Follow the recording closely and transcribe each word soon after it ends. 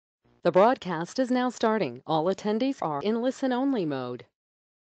The broadcast is now starting. All attendees are in listen-only mode.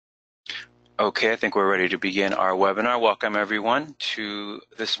 Okay, I think we're ready to begin our webinar. Welcome everyone to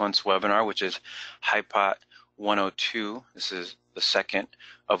this month's webinar, which is Hipot 102. This is the second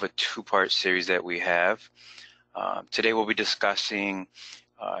of a two-part series that we have. Today we'll be discussing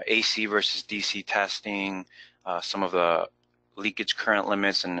AC versus DC testing, some of the leakage current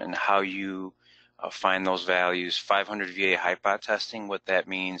limits and how you find those values, 500 VA Hipot testing, what that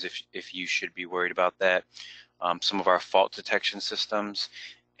means if you should be worried about that, some of our fault detection systems,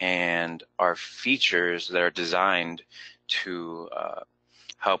 and our features that are designed to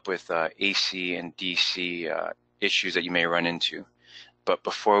help with AC and DC issues that you may run into. But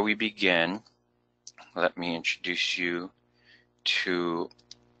before we begin, let me introduce you to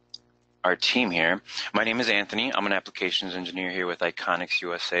our team here. My name is Anthony. I'm an applications engineer here with Iconics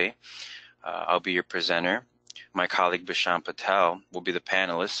USA. I'll be your presenter. My colleague Bishan Patel will be the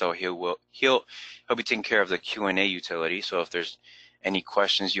panelist, so he'll be taking care of the Q&A utility. So if there's any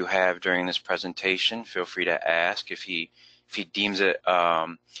questions you have during this presentation, feel free to ask. If he deems it a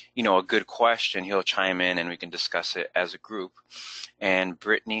good question, he'll chime in and we can discuss it as a group. And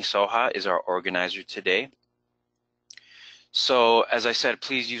Brittany Soha is our organizer today. So as I said,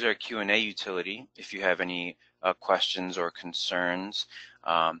 please use our Q&A utility if you have any questions or concerns.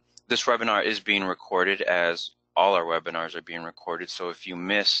 This webinar is being recorded, as all our webinars are being recorded. So if you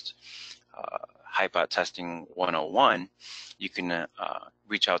missed Hipot Testing 101, you can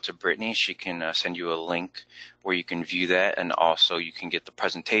reach out to Brittany. She can send you a link where you can view that, and also you can get the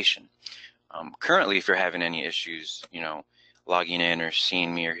presentation. Currently, if you're having any issues, logging in or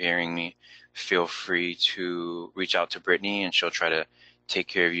seeing me or hearing me, feel free to reach out to Brittany and she'll try to take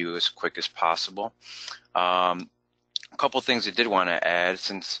care of you as quick as possible. A couple things I did want to add,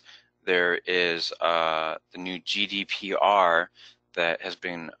 since there is the new GDPR that has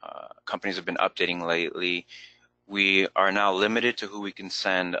been companies have been updating lately. We are now limited to who we can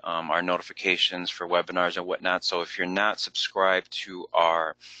send our notifications for webinars and whatnot. So if you're not subscribed to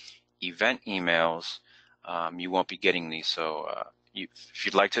our event emails, you won't be getting these. So if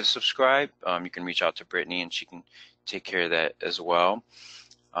you'd like to subscribe, you can reach out to Brittany and she can take care of that as well.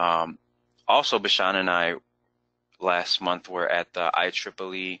 Also, Bishan and I last month were at the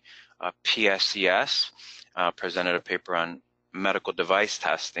IEEE PSCS, presented a paper on medical device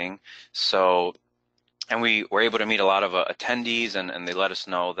testing. So, and we were able to meet a lot of attendees, and they let us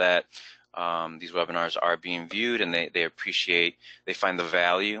know that these webinars are being viewed and they appreciate, they find the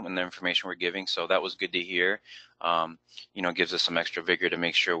value in the information we're giving. So that was good to hear. Gives us some extra vigor to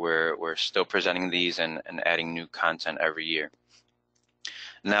make sure we're still presenting these and adding new content every year.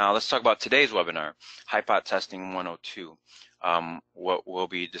 Now let's talk about today's webinar, Hipot Testing 102. What we'll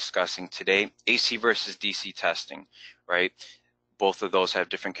be discussing today, AC versus DC testing, right? Both of those have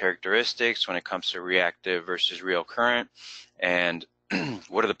different characteristics when it comes to reactive versus real current, and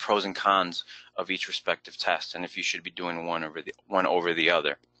what are the pros and cons of each respective test, and if you should be doing one over the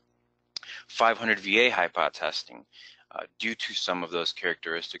other. 500 VA Hipot testing. Due to some of those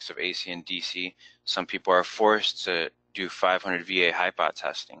characteristics of AC and DC, some people are forced to do 500 VA Hipot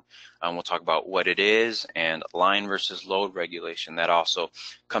testing. We'll talk about what it is and line versus load regulation. That also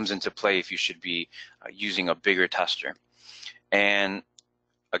comes into play if you should be using a bigger tester. And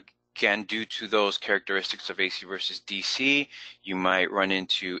again, due to those characteristics of AC versus DC, you might run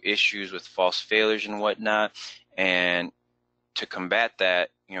into issues with false failures and whatnot. And to combat that,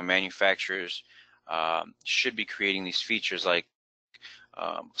 manufacturers should be creating these features like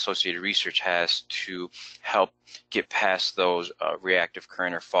Associated Research has to help get past those reactive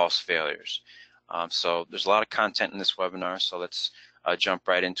current or false failures. So there's a lot of content in this webinar, so let's jump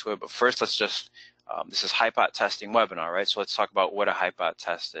right into it. But first, let's just, this is Hipot testing webinar, right? So let's talk about what a Hipot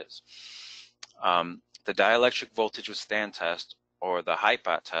test is. The dielectric voltage withstand test, or the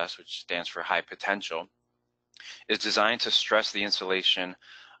Hipot test, which stands for high potential, is designed to stress the insulation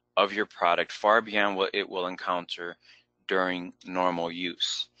of your product far beyond what it will encounter during normal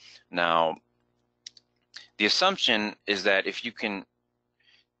use. Now, the assumption is that if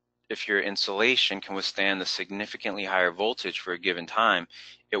your insulation can withstand the significantly higher voltage for a given time,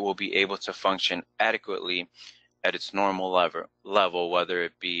 it will be able to function adequately at its normal level, whether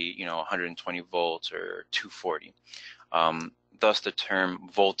it be 120 volts or 240. Thus the term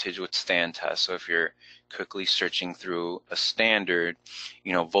voltage withstand test. So if you're quickly searching through a standard,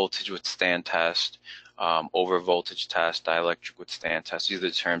 voltage withstand test, over voltage test, dielectric withstand test, these are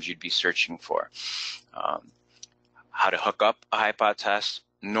the terms you'd be searching for. How to hook up a Hipot test.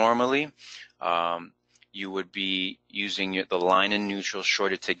 Normally, you would be using the line and neutral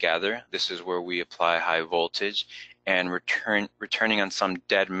shorted together. This is where we apply high voltage, and returning on some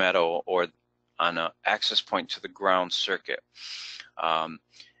dead metal or on an access point to the ground circuit.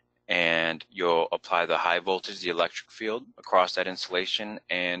 And you'll apply the high voltage, the electric field, across that insulation,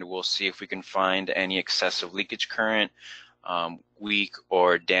 and we'll see if we can find any excessive leakage current, weak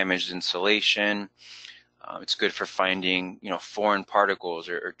or damaged insulation. It's good for finding, foreign particles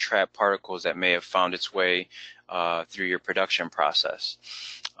or trapped particles that may have found its way through your production process.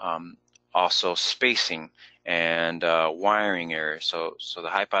 Also spacing and wiring errors. So the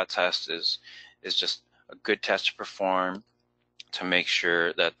Hipot test is just a good test to perform to make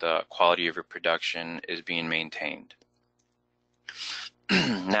sure that the quality of your production is being maintained.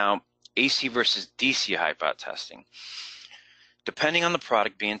 Now, AC versus DC Hipot testing. Depending on the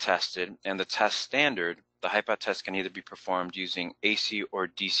product being tested and the test standard, the Hipot test can either be performed using AC or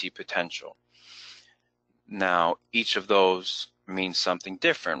DC potential. Now, each of those means something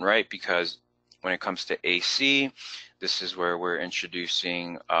different, right? Because when it comes to AC, this is where we're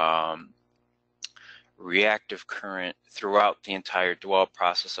introducing reactive current throughout the entire dwell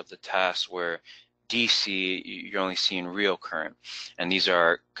process of the test, where DC, you're only seeing real current. And these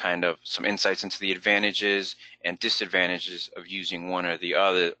are kind of some insights into the advantages and disadvantages of using one or the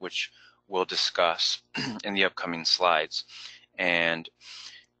other, which we'll discuss in the upcoming slides. And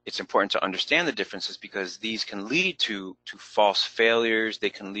it's important to understand the differences because these can lead to false failures. They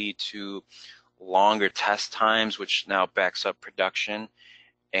can lead to longer test times, which now backs up production.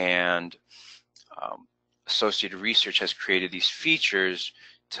 And associated research has created these features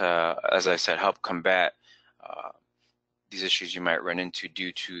to, as I said, help combat these issues you might run into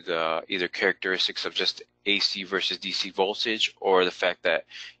due to the either characteristics of just AC versus DC voltage, or the fact that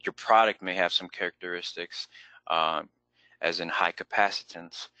your product may have some characteristics as in high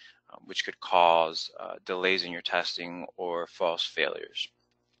capacitance, which could cause delays in your testing or false failures.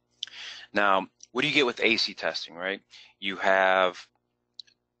 Now, what do you get with AC testing, right? You have,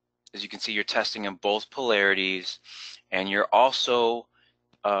 as you can see, you're testing in both polarities, and you're also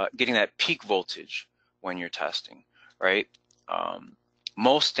getting that peak voltage when you're testing, right?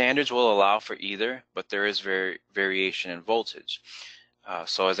 Most standards will allow for either, but there is variation in voltage.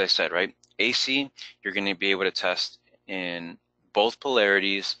 So as I said, right, AC, you're going to be able to test in both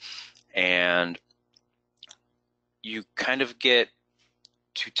polarities, and you kind of get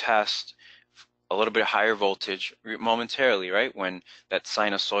to test a little bit higher voltage momentarily, right, when that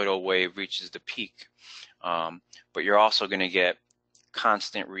sinusoidal wave reaches the peak. But you're also going to get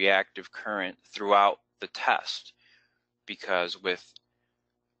constant reactive current throughout the test, because with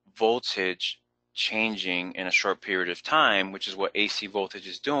voltage changing in a short period of time, which is what AC voltage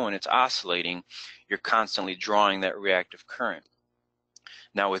is doing, it's oscillating, you're constantly drawing that reactive current.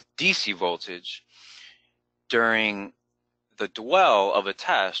 Now with DC voltage, during the dwell of a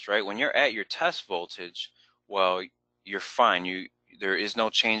test, right, when you're at your test voltage, well, you're fine. There is no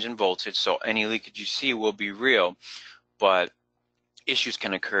change in voltage, so any leakage you see will be real, but issues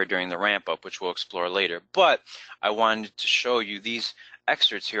can occur during the ramp up, which we'll explore later. But I wanted to show you these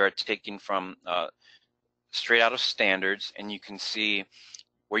excerpts here are taken from straight out of standards, and you can see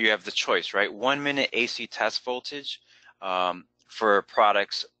where you have the choice, right? 1 minute AC test voltage for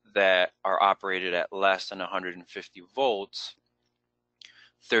products that are operated at less than 150 volts,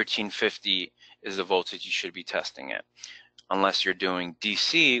 1350 is the voltage you should be testing at. Unless you're doing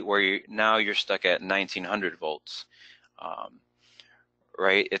DC, where now you're stuck at 1900 volts,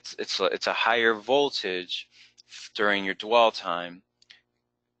 right? It's a higher voltage during your dwell time.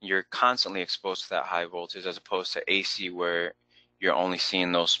 You're constantly exposed to that high voltage, as opposed to AC, where you're only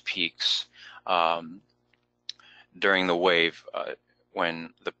seeing those peaks during the wave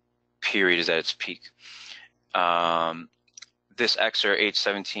when the period is at its peak. This excerpt,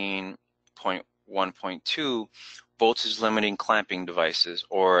 H17.1.2, voltage limiting clamping devices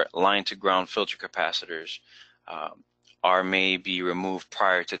or line to ground filter capacitors may be removed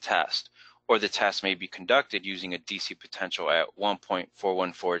prior to test, or the test may be conducted using a DC potential at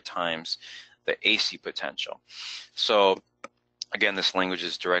 1.414 times the AC potential. So again, this language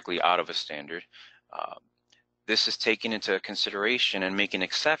is directly out of a standard. This is taken into consideration and making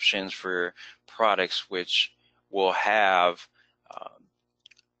exceptions for products which will have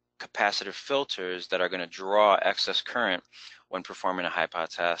capacitive filters that are going to draw excess current when performing a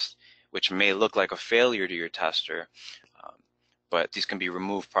Hipot test, which may look like a failure to your tester, but these can be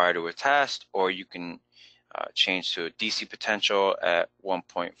removed prior to a test, or you can change to a DC potential at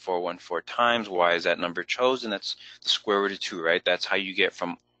 1.414 times. Why is that number chosen? That's the square root of 2, right? That's how you get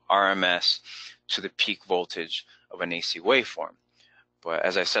from RMS to the peak voltage of an AC waveform. But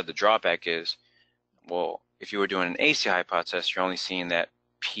as I said, the drawback is, well, if you were doing an AC Hipot test, you're only seeing that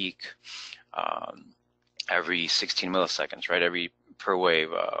peak every 16 milliseconds, right? Every per wave,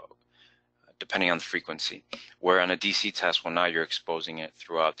 depending on the frequency. Where on a DC test, well, now you're exposing it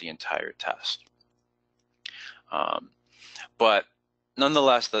throughout the entire test. But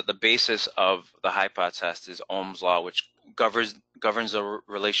nonetheless, the basis of the Hipot test is Ohm's law, which governs the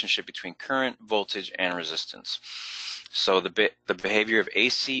relationship between current, voltage, and resistance. So the behavior of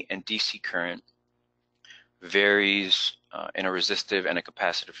AC and DC current varies in a resistive and a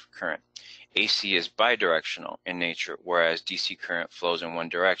capacitive current. AC is bidirectional in nature, whereas DC current flows in one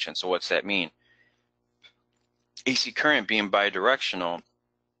direction. So what's that mean? AC current being bidirectional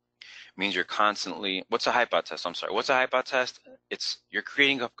means you're constantly, what's a Hipot test? I'm sorry, what's a Hipot test? You're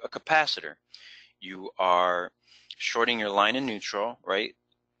creating a capacitor. You are shorting your line in neutral, right?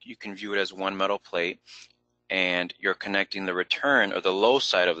 You can view it as one metal plate, and you're connecting the return or the low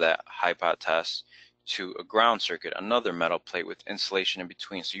side of that Hipot test to a ground circuit, another metal plate with insulation in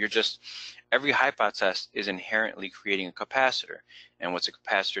between. So every Hipot test is inherently creating a capacitor. And what's a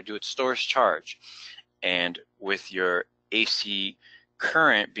capacitor do? It stores charge. And with your AC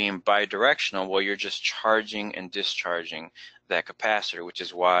current being bidirectional, well, you're just charging and discharging that capacitor, which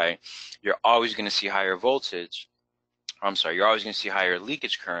is why you're always going to see higher voltage. You're always going to see higher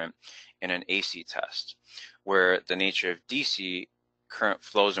leakage current in an AC test, where the nature of DC current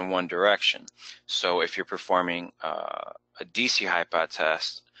flows in one direction. So if you're performing a DC Hipot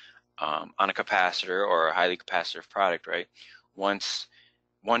test on a capacitor or a highly capacitive product, right? Once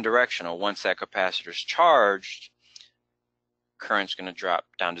one directional, once that capacitor is charged, current's going to drop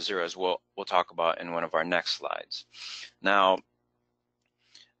down to zero, as we'll talk about in one of our next slides. Now,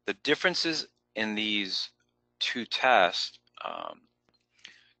 the differences in these two tests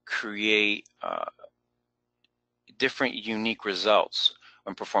create different unique results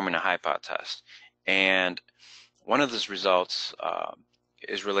when performing a Hipot test. And one of those results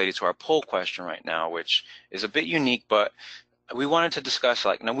is related to our poll question right now, which is a bit unique, but we wanted to discuss,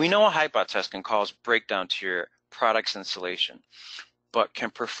 now we know a Hipot test can cause breakdown to your product's insulation, but can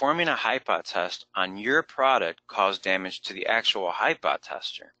performing a Hipot test on your product cause damage to the actual Hipot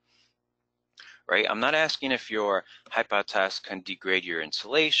tester? Right? I'm not asking if your Hipot test can degrade your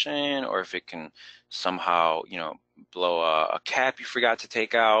insulation or if it can somehow, blow a cap you forgot to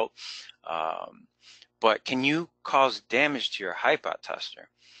take out. But can you cause damage to your Hipot tester?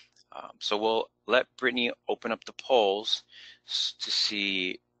 So we'll let Brittany open up the polls to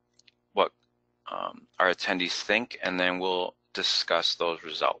see what our attendees think, and then we'll discuss those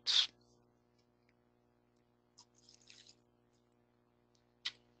results.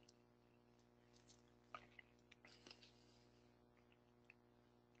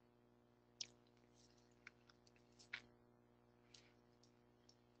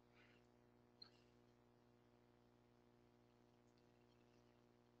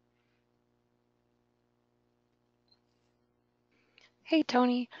 Hey,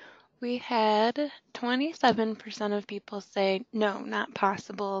 Tony. We had 27% of people say, no, not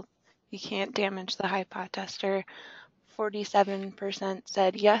possible. You can't damage the Hipot tester. 47%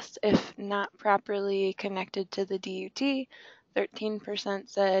 said yes, if not properly connected to the DUT. 13%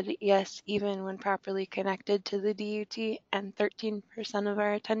 said yes, even when properly connected to the DUT. And 13% of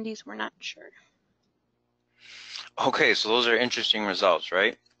our attendees were not sure. Okay, so those are interesting results,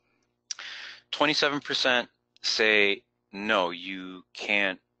 right? 27% say no, you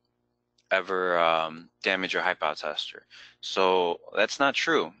can't ever damage your Hipot tester. So that's not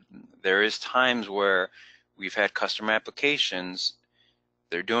true. There is times where we've had customer applications,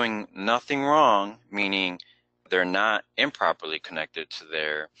 they're doing nothing wrong, meaning they're not improperly connected to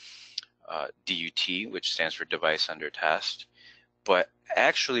their DUT, which stands for device under test, but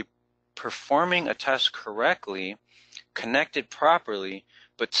actually performing a test correctly, connected properly,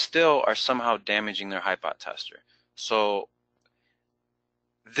 but still are somehow damaging their Hipot tester. So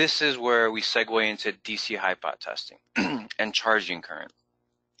this is where we segue into DC Hipot testing and charging current.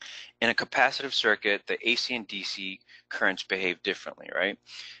 In a capacitive circuit, the AC and DC currents behave differently, right?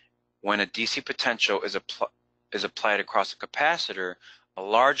 When a DC potential is applied across a capacitor, a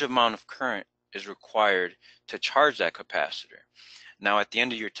large amount of current is required to charge that capacitor. Now, at the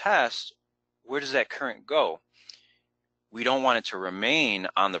end of your test, where does that current go? We don't want it to remain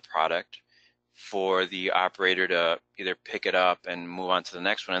on the product for the operator to either pick it up and move on to the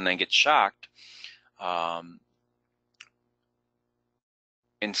next one and then get shocked.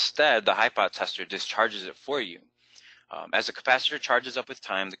 Instead, the Hipot tester discharges it for you. As the capacitor charges up with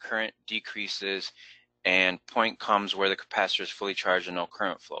time, the current decreases and point comes where the capacitor is fully charged and no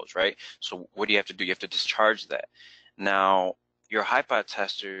current flows, right? So what do you have to do? You have to discharge that. Now, your Hipot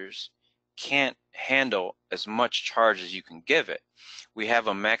testers can't handle as much charge as you can give it. We have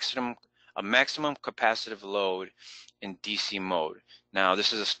a maximum a maximum capacitive load in DC mode. Now,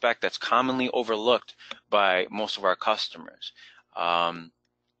 this is a spec that's commonly overlooked by most of our customers,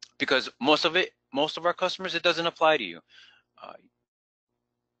 because most of our customers, it doesn't apply to you.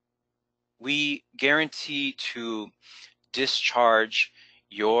 We guarantee to discharge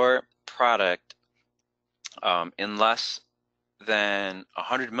your product in less than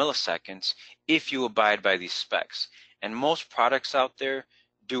 100 milliseconds if you abide by these specs. And most products out there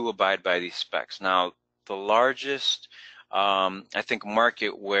do abide by these specs. Now, the largest, I think,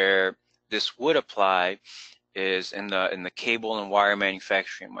 market where this would apply is in the cable and wire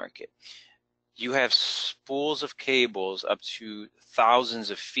manufacturing market. You have spools of cables up to thousands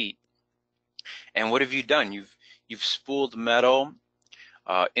of feet. And what have you done? You've spooled metal,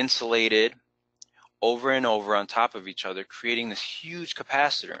 insulated, over and over on top of each other, creating this huge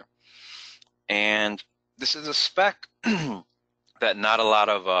capacitor. And this is a spec that not a lot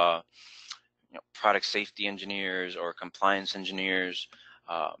of product safety engineers or compliance engineers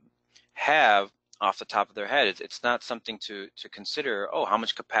have off the top of their head. It's not something to consider, oh, how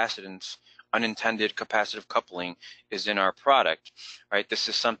much capacitance, unintended capacitive coupling is in our product, right? This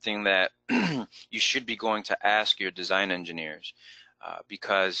is something that you should be going to ask your design engineers,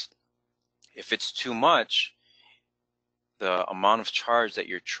 because if it's too much, the amount of charge that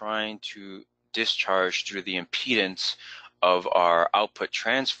you're trying to discharge through the impedance of our output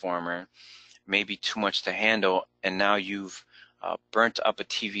transformer may be too much to handle, and now you've burnt up a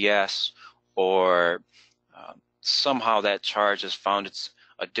TVS, or somehow that charge has found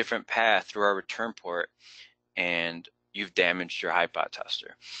a different path through our return port, and you've damaged your Hipot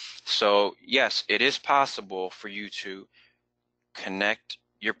tester. So yes, it is possible for you to connect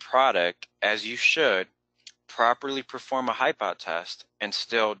your product as you should, properly perform a Hipot test, and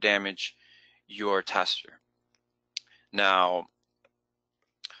still damage your tester. Now,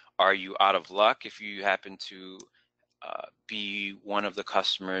 are you out of luck if you happen to be one of the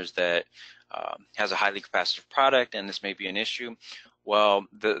customers that has a highly capacitive product and this may be an issue? Well,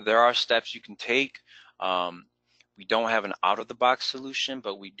 there are steps you can take. We don't have an out-of-the-box solution,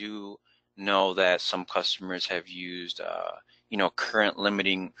 but we do know that some customers have used current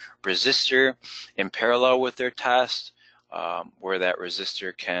limiting resistor in parallel with their test, where that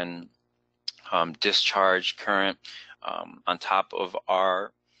resistor can discharge current on top of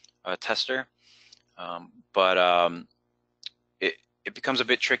our tester. But it becomes a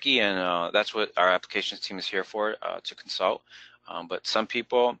bit tricky, and that's what our applications team is here for, to consult. But some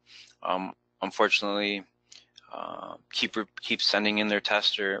people, unfortunately, keep sending in their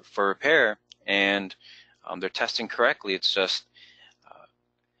tester for repair, and they're testing correctly. It's just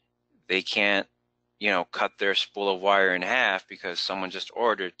they can't, cut their spool of wire in half because someone just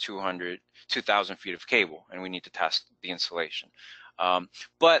ordered 2,000 feet of cable, and we need to test the insulation.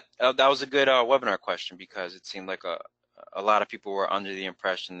 But that was a good webinar question, because it seemed like a lot of people were under the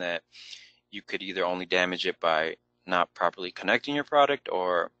impression that you could either only damage it by not properly connecting your product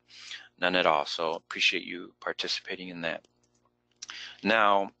or none at all. So appreciate you participating in that.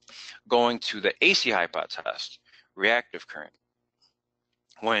 Now, going to the AC Hipot test, reactive current.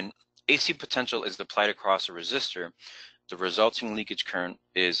 When AC potential is applied across a resistor, the resulting leakage current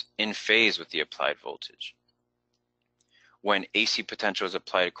is in phase with the applied voltage. When AC potential is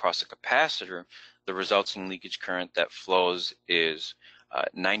applied across a capacitor, the resulting leakage current that flows is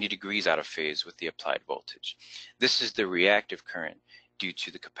 90 degrees out of phase with the applied voltage. This is the reactive current due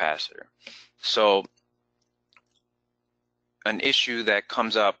to the capacitor. So an issue that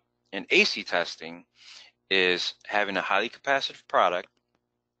comes up in AC testing is having a highly capacitive product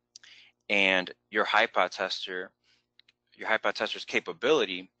and your Hipot tester's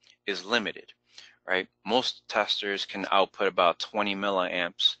capability is limited, right? Most testers can output about 20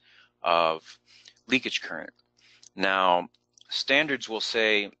 milliamps of leakage current. Now, standards will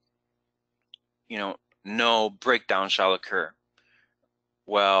say, no breakdown shall occur.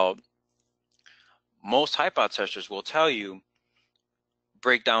 Well, most Hipot testers will tell you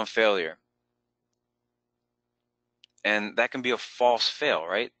breakdown failure. And that can be a false fail,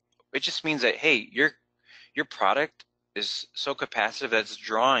 right? It just means that, hey, your product is so capacitive that it's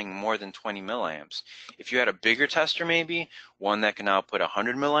drawing more than 20 milliamps. If you had a bigger tester, maybe one that can output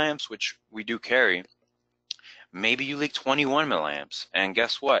 100 milliamps, which we do carry, maybe you leak 21 milliamps. And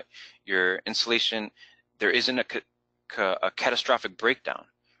guess what? Your insulation, there isn't a catastrophic breakdown,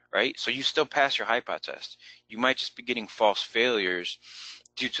 right? So you still pass your Hipot test. You might just be getting false failures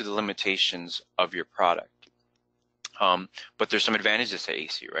due to the limitations of your product. But there's some advantages to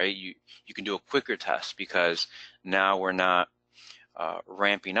AC, right? You can do a quicker test because now we're not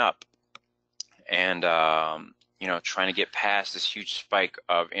ramping up. And trying to get past this huge spike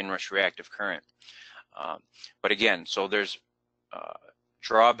of inrush reactive current. But again, so there's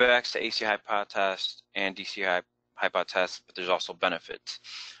drawbacks to AC Hipot test and DC Hipot test, but there's also benefits.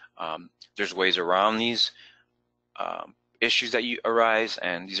 There's ways around these issues that arise,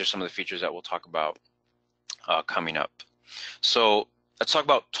 and these are some of the features that we'll talk about coming up. So let's talk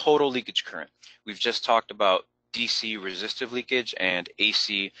about total leakage current. We've just talked about DC resistive leakage and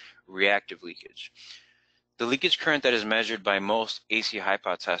AC reactive leakage. The leakage current that is measured by most AC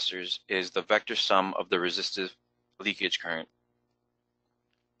Hipot testers is the vector sum of the resistive leakage current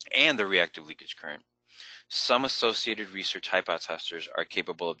and the reactive leakage current. Some associated research Hipot testers are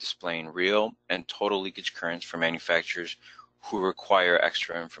capable of displaying real and total leakage currents for manufacturers who require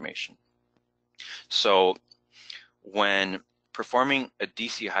extra information. So when performing a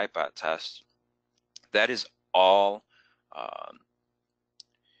DC Hipot test, that is all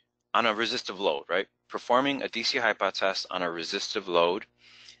on a resistive load, right? Performing a DC Hipot test on a resistive load,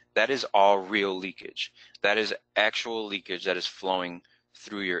 that is all real leakage. That is actual leakage that is flowing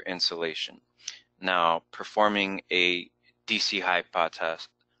through your insulation. Now, performing a DC Hipot test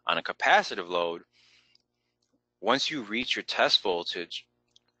on a capacitive load, once you reach your test voltage,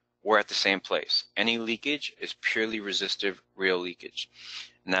 we're at the same place. Any leakage is purely resistive real leakage.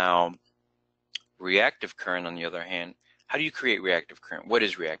 Now, reactive current, on the other hand, how do you create reactive current? What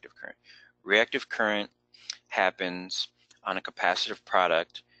is reactive current? Reactive current happens on a capacitive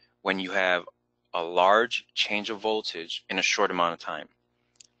product when you have a large change of voltage in a short amount of time.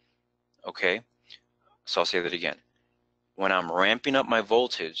 Okay, so I'll say that again. When I'm ramping up my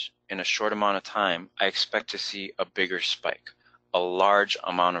voltage in a short amount of time, I expect to see a bigger spike, a large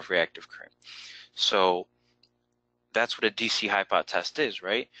amount of reactive current. So that's what a DC Hipot test is,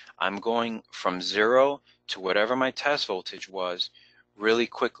 right? I'm going from 0 to whatever my test voltage was really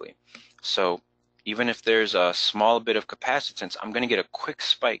quickly. So even if there's a small bit of capacitance, I'm going to get a quick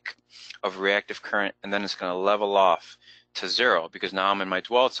spike of reactive current, and then it's going to level off to 0 because now I'm in my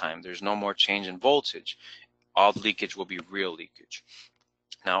dwell time. There's no more change in voltage. All the leakage will be real leakage.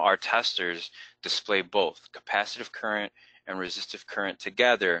 Now our testers display both capacitive current and resistive current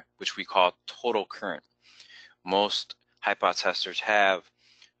together, which we call total current. Most Hipot testers have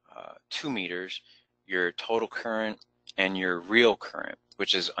 2 meters, your total current and your real current,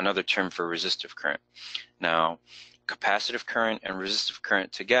 which is another term for resistive current. Now, capacitive current and resistive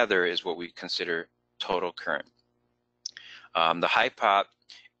current together is what we consider total current. The Hipot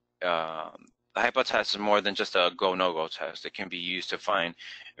test is more than just a go, no-go test. It can be used to find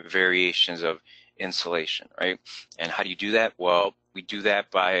variations of insulation, right? And how do you do that? Well, we do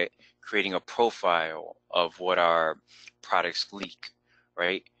that by creating a profile of what our products leak,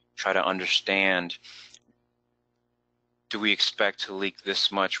 right? Try to understand, do we expect to leak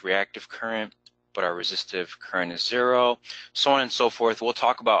this much reactive current, but our resistive current is 0, so on and so forth. We'll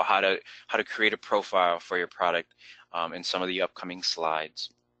talk about how to create a profile for your product in some of the upcoming slides.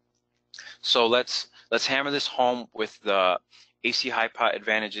 So let's hammer this home with the AC Hipot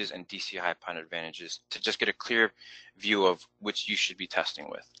advantages and DC Hipot advantages to just get a clear view of which you should be testing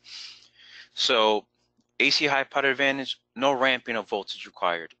with. So AC Hipot advantage, no ramping of voltage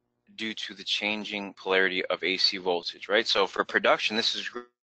required due to the changing polarity of AC voltage, right? So for production, this is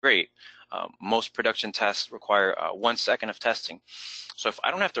great. Most production tests require 1 second of testing. So if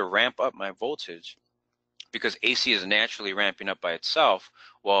I don't have to ramp up my voltage because AC is naturally ramping up by itself,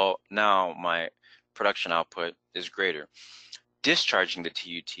 well, now my production output is greater. Discharging the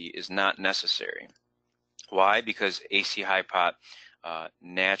TUT is not necessary. Why? Because AC Hipot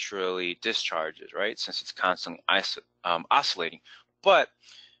naturally discharges, right? Since it's constantly oscillating. But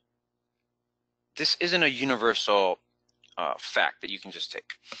this isn't a universal fact that you can just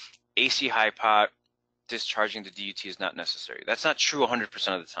take. AC Hipot discharging the DUT is not necessary. That's not true 100%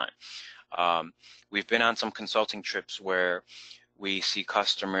 of the time. We've been on some consulting trips where we see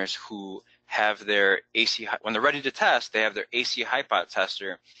customers who have their AC, when they're ready to test, they have their AC Hipot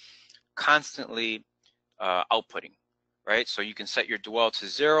tester constantly outputting, right? So you can set your dwell to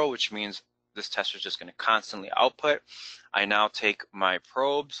 0, which means this tester is just going to constantly output. I now take my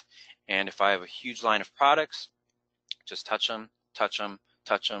probes, and if I have a huge line of products, just touch them, touch them,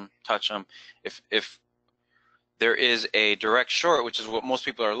 touch them, touch them. If there is a direct short, which is what most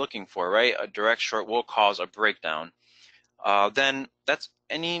people are looking for, right? A direct short will cause a breakdown. Then that's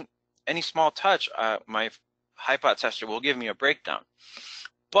any small touch, my Hipot tester will give me a breakdown.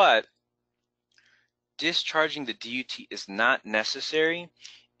 But discharging the DUT is not necessary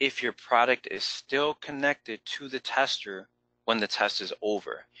if your product is still connected to the tester when the test is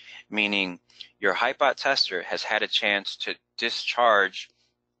over, meaning your Hipot tester has had a chance to discharge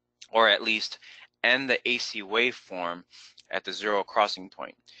or at least and the AC waveform at the zero crossing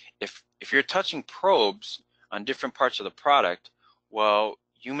point. If you're touching probes on different parts of the product, well,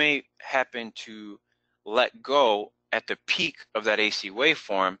 you may happen to let go at the peak of that AC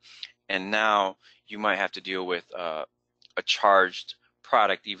waveform, and now you might have to deal with a charged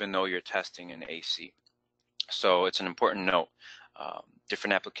product even though you're testing an AC. So it's an important note.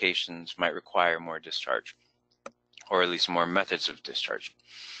 Different applications might require more discharge, or at least more methods of discharge.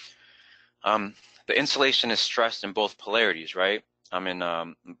 The insulation is stressed in both polarities, right? In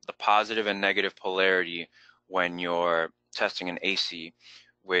the positive and negative polarity when you're testing an AC,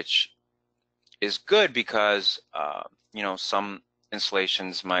 which is good because some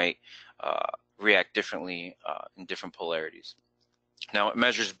insulations might react differently in different polarities. Now it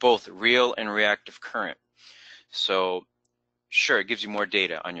measures both real and reactive current. So sure, it gives you more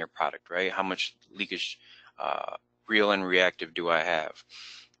data on your product, right? How much leakage, real and reactive, do I have?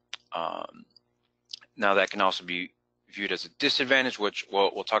 Now that can also be viewed as a disadvantage, which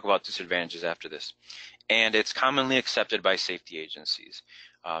we'll talk about disadvantages after this. And it's commonly accepted by safety agencies.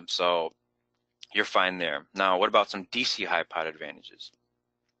 So you're fine there. Now, what about some DC Hipot advantages?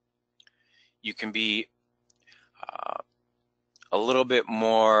 You can be a little bit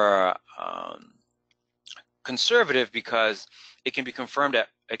more conservative because it can be performed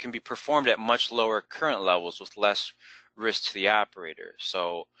at much lower current levels with less risk to the operator.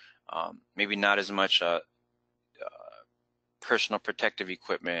 So maybe not as much personal protective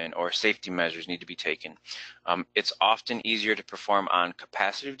equipment or safety measures need to be taken. It's often easier to perform on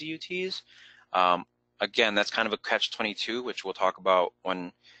capacitive DUTs. Again, that's kind of a catch-22, which we'll talk about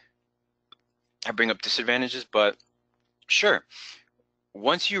when I bring up disadvantages, but sure,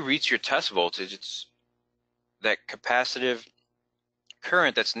 once you reach your test voltage, it's that capacitive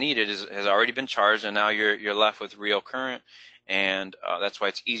current that's needed has already been charged, and now you're left with real current, and that's why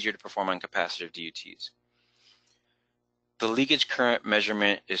it's easier to perform on capacitive DUTs. The leakage current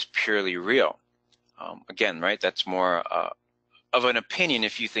measurement is purely real. Again, right, that's more of an opinion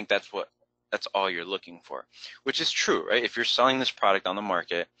if you think that's all you're looking for, which is true, right? If you're selling this product on the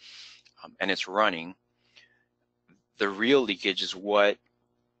market and it's running, the real leakage is what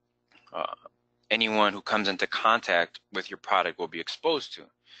anyone who comes into contact with your product will be exposed to.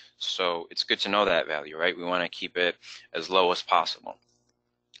 So it's good to know that value, right? We want to keep it as low as possible.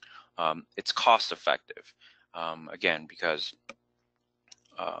 It's cost effective, again, because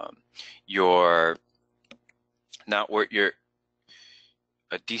a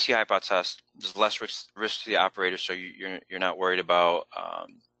DC Hipot test, there's less risk to the operator, so you're not worried about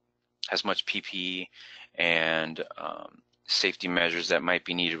as much PPE and safety measures that might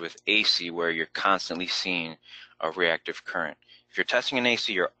be needed with AC, where you're constantly seeing a reactive current. If you're testing an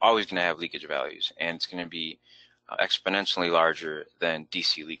AC, you're always going to have leakage values, and it's going to be exponentially larger than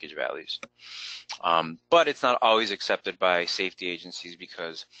DC leakage values. But it's not always accepted by safety agencies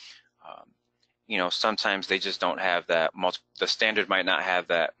because sometimes they just don't have that, the standard might not have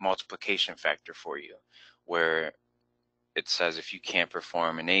that multiplication factor for you, where it says if you can't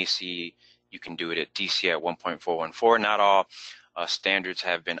perform an AC, you can do it at DC at 1.414. Not all standards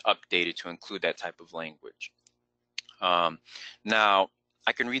have been updated to include that type of language. Now,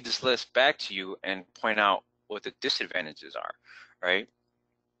 I can read this list back to you and point out what the disadvantages are, right?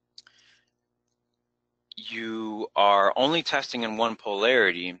 You are only testing in one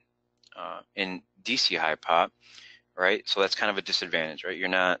polarity in DC Hipot, right? So that's kind of a disadvantage, right? You're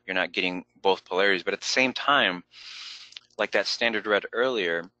not getting both polarities, but at the same time, like that standard read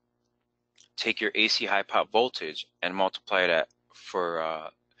earlier, take your AC Hipot voltage and multiply it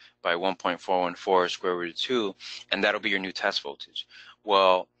by 1.414 square root of 2, and that'll be your new test voltage.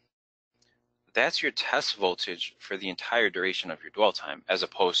 Well, that's your test voltage for the entire duration of your dwell time, as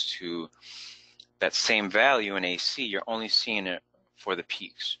opposed to that same value in AC, you're only seeing it for the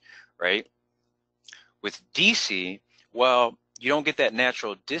peaks, right? With DC, well, you don't get that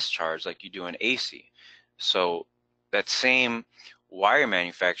natural discharge like you do in AC. So that same cable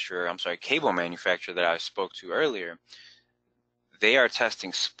manufacturer that I spoke to earlier, they are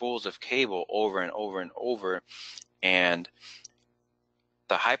testing spools of cable over and over and over, and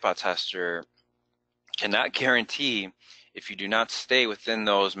the Hipot tester cannot guarantee, if you do not stay within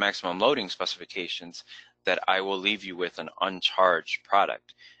those maximum loading specifications, that I will leave you with an uncharged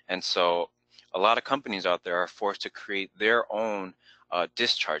product. And so a lot of companies out there are forced to create their own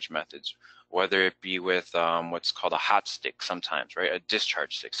discharge methods, whether it be with what's called a hot stick sometimes, right? A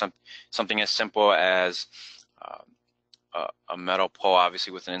discharge stick, something as simple as a metal pole,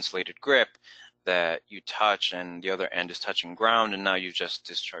 obviously with an insulated grip, that you touch and the other end is touching ground, and now you just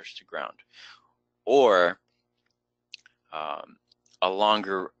discharge to ground. Or a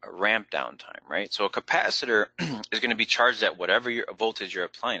longer ramp down time, right? So a capacitor is going to be charged at whatever your voltage you're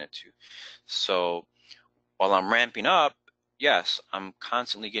applying it to. So while I'm ramping up, yes, I'm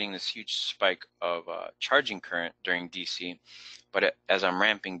constantly getting this huge spike of charging current during DC, but as I'm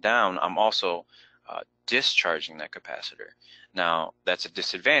ramping down, I'm also discharging that capacitor. Now, that's a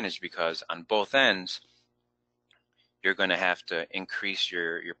disadvantage because on both ends, you're going to have to increase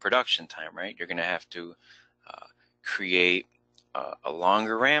your production time, right? You're going to have to create a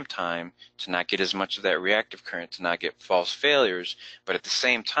longer ramp time to not get as much of that reactive current, to not get false failures, but at the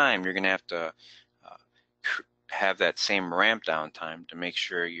same time, you're going to have to have that same ramp down time to make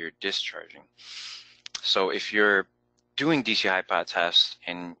sure you're discharging. So if you're doing DC Hipot tests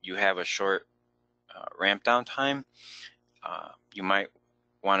and you have a short ramp down time, you might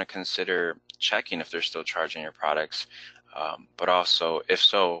want to consider checking if they're still charging your products, but also, if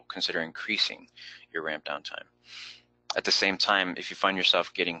so, consider increasing your ramp down time. At the same time, if you find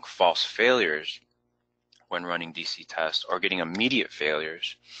yourself getting false failures when running DC tests or getting immediate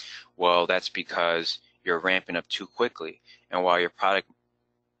failures, well, that's because you're ramping up too quickly. And while your product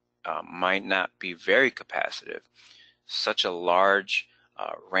might not be very capacitive, such a large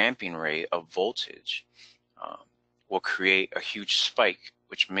ramping rate of voltage will create a huge spike,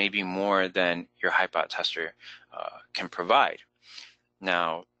 which may be more than your Hipot tester can provide.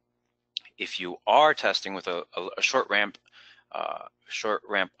 Now, if you are testing with a short ramp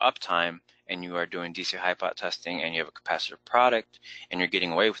uptime, and you are doing DC Hipot testing and you have a capacitive product and you're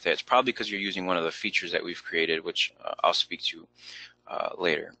getting away with it, it's probably because you're using one of the features that we've created, which I'll speak to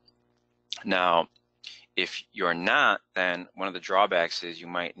later. Now, if you're not, then one of the drawbacks is you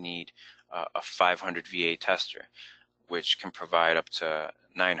might need a 500 VA tester, which can provide up to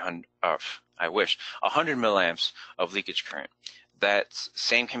 100 milliamps of leakage current. That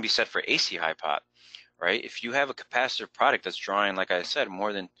same can be said for AC Hipot, right? If you have a capacitive product that's drawing, like I said,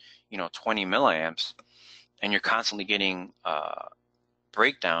 more than 20 milliamps, and you're constantly getting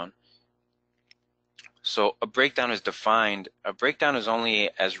breakdown. So a breakdown is defined. A breakdown is only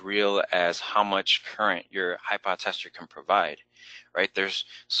as real as how much current your Hipot tester can provide, right? There's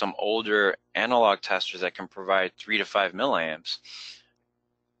some older analog testers that can provide 3 to 5 milliamps,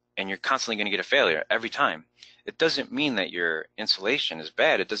 and you're constantly going to get a failure every time. It doesn't mean that your insulation is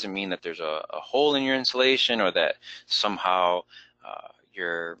bad. It doesn't mean that there's a hole in your insulation or that somehow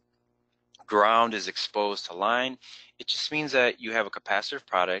your ground is exposed to line. It just means that you have a capacitive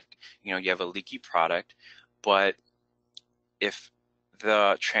product, you have a leaky product, but if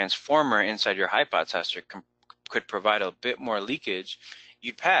the transformer inside your Hipot tester could provide a bit more leakage,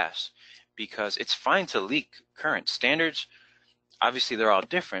 you'd pass, because it's fine to leak current. Standards, obviously they're all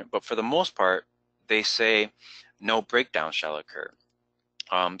different, but for the most part, they say no breakdown shall occur.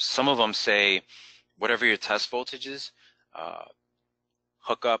 Some of them say whatever your test voltage is,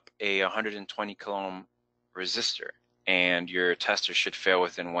 hook up a 120 kilo ohm resistor and your tester should fail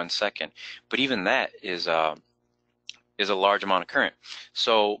within 1 second. But even that is a large amount of current.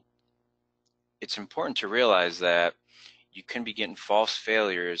 So it's important to realize that you can be getting false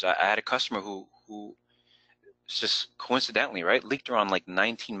failures. I had a customer who just coincidentally, right, leaked around like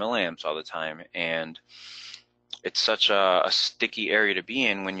 19 milliamps all the time, and it's such a sticky area to be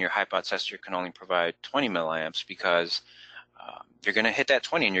in when your Hipot tester can only provide 20 milliamps, because you're going to hit that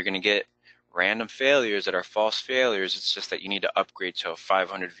 20 and you're going to get random failures that are false failures. It's just that you need to upgrade to a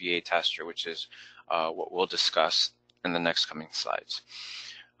 500 VA tester, which is what we'll discuss in the next coming slides.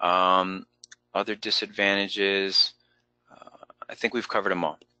 Other disadvantages, I think we've covered them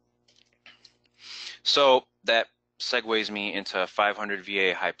all. So that segues me into 500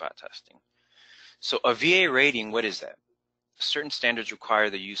 VA Hipot testing. So a VA rating, what is that? Certain standards require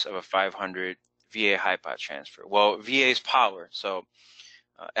the use of a 500 VA Hipot transfer. Well, VA is power. So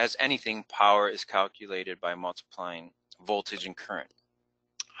as anything, power is calculated by multiplying voltage and current.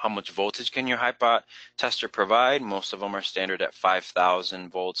 How much voltage can your Hipot tester provide? Most of them are standard at 5,000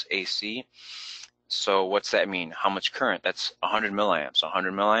 volts AC. So what's that mean? How much current? That's 100 milliamps.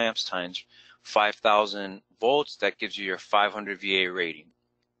 100 milliamps times 5,000 volts, that gives you your 500 VA rating.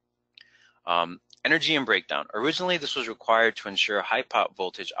 Energy and breakdown. Originally, this was required to ensure Hipot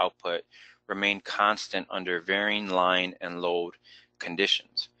voltage output remained constant under varying line and load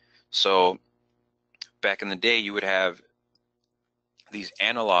conditions. So back in the day, you would have these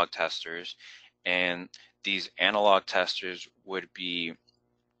analog testers, and these analog testers would be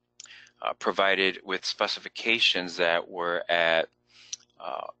provided with specifications that were at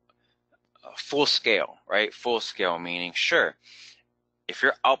full scale, right? Full scale meaning, sure, if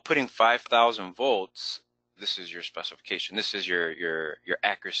you're outputting 5,000 volts, this is your specification. This is your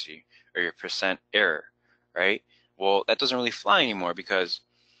accuracy or your percent error, right? Well, that doesn't really fly anymore, because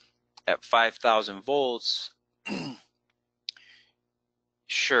at 5,000 volts,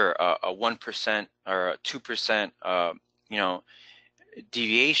 sure, a 1% or a 2%, you know,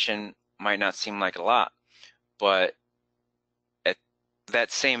 deviation might not seem like a lot, but at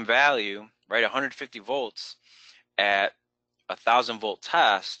that same value, right, 150 volts at 1,000-volt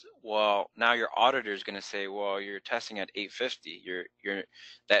test, well, now your auditor is going to say, well, you're testing at 850.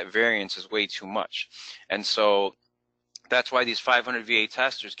 That variance is way too much. And so that's why these 500 VA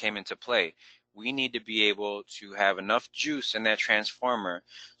testers came into play. We need to be able to have enough juice in that transformer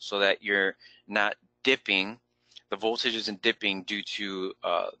so that you're not dipping, the voltage isn't dipping due to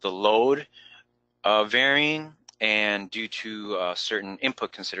the load varying and due to certain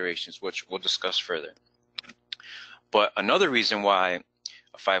input considerations, which we'll discuss further. But another reason why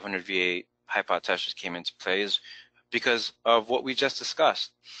 500 VA Hipot testers came into play is because of what we just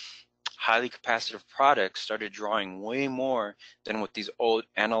discussed. Highly capacitive products started drawing way more than what these old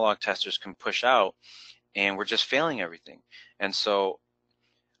analog testers can push out, and we're just failing everything. And so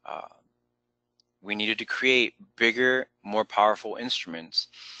we needed to create bigger, more powerful instruments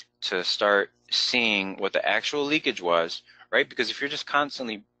to start seeing what the actual leakage was, right? Because if you're just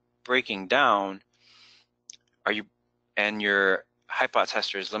constantly breaking down, and your Hipot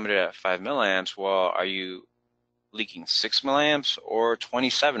tester is limited at 5 milliamps, well, are you leaking 6 milliamps or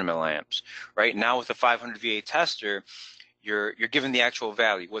 27 milliamps? Right now with a 500 VA tester, you're given the actual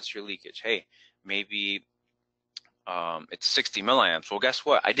value. What's your leakage? Hey, maybe it's 60 milliamps. Well, guess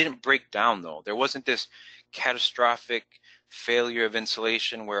what? I didn't break down though. There wasn't this catastrophic failure of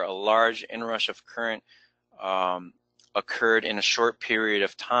insulation where a large inrush of current occurred in a short period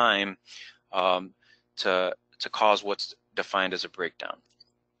of time to cause what's defined as a breakdown.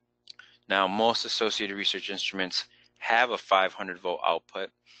 Now, most associated research instruments have a 500 volt output.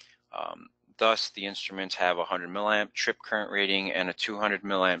 Thus, the instruments have a 100 milliamp trip current rating and a 200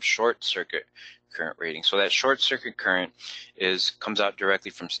 milliamp short circuit current rating. So that short circuit current comes out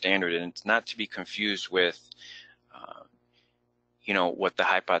directly from standard, and it's not to be confused with what the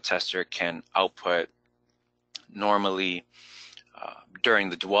Hipot tester can output normally during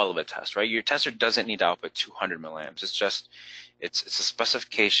the dwell of a test, right? Your tester doesn't need to output 200 milliamps. It's a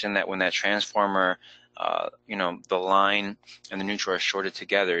specification that when that transformer, the line and the neutral are shorted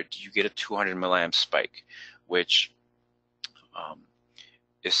together, you get a 200 milliamp spike, which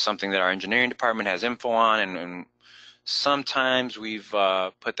is something that our engineering department has info on, and sometimes we've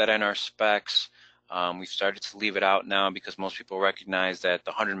put that in our specs. We've started to leave it out now because most people recognize that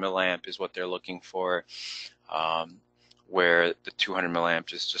the 100 milliamp is what they're looking for, where the 200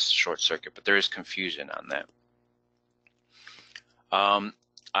 milliamp is just short circuit, but there is confusion on that.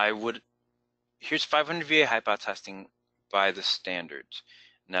 Here's 500 VA Hipot testing by the standards.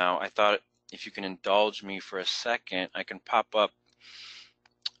 Now, I thought if you can indulge me for a second, I can pop up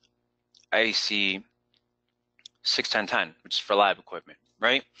IEC 61010, which is for lab equipment,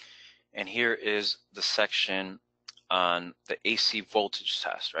 right? And here is the section on the AC voltage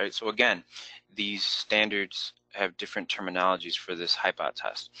test, right? So again, these standards have different terminologies for this Hipot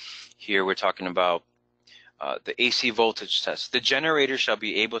test. Here we're talking about the AC voltage test. The generator shall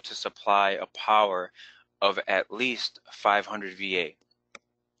be able to supply a power of at least 500 VA.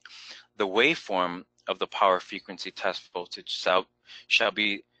 The waveform of the power frequency test voltage shall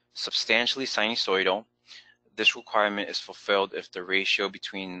be substantially sinusoidal. This requirement is fulfilled if the ratio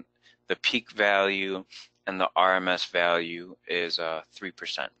between the peak value and the RMS value is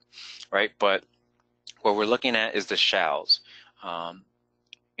 3%, right? But what we're looking at is the shalls.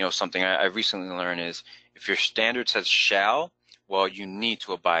 Something I recently learned is if your standard says shall, well, you need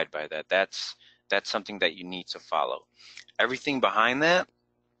to abide by that. That's something that you need to follow. Everything behind that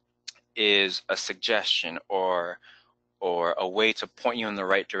is a suggestion or a way to point you in the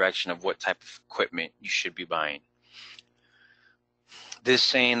right direction of what type of equipment you should be buying. This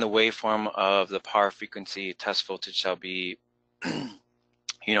saying the waveform of the power frequency test voltage shall be,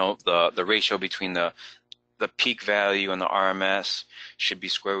 the ratio between the peak value and the RMS should be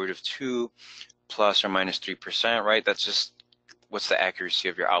square root of 2 plus or minus 3%, right? That's just what's the accuracy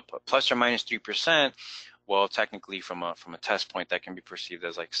of your output. Plus or minus 3%, well, technically from a test point, that can be perceived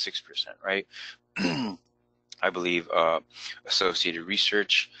as like 6%, right? I believe associated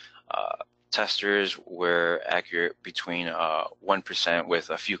research testers were accurate between 1% with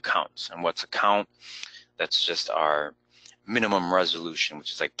a few counts. And what's a count? That's just our minimum resolution,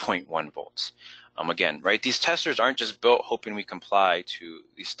 which is like 0.1 volts. Again, right, these testers aren't just built hoping we comply to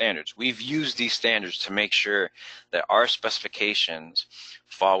these standards. We've used these standards to make sure that our specifications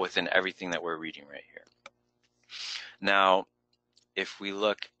fall within everything that we're reading right here. Now, if we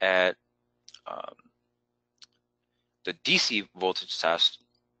look at the DC voltage test,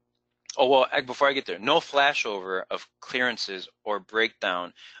 oh, well, before I get there, no flashover of clearances or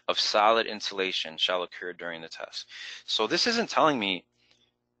breakdown of solid insulation shall occur during the test. So this isn't telling me,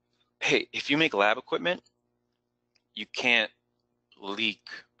 hey, if you make lab equipment, you can't leak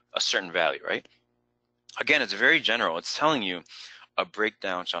a certain value, right? Again, it's very general. It's telling you a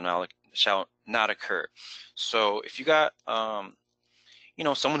breakdown shall not occur. So if you got, you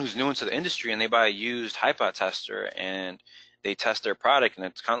know, someone who's new into the industry and they buy a used Hipot tester and they test their product and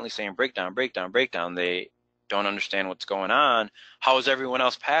it's constantly saying breakdown, breakdown, breakdown, they don't understand what's going on. How is everyone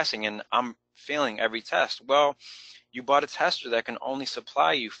else passing and I'm failing every test? Well, you bought a tester that can only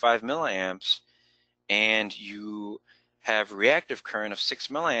supply you 5 milliamps and you have reactive current of 6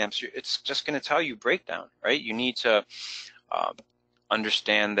 milliamps. It's just going to tell you breakdown, right? You need to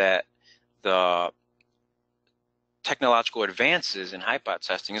understand that the technological advances in Hipot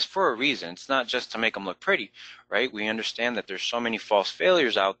testing is for a reason. It's not just to make them look pretty, right? We understand that there's so many false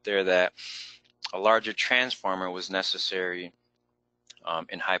failures out there that a larger transformer was necessary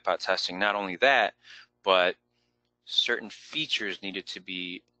in Hipot testing. Not only that, but certain features needed to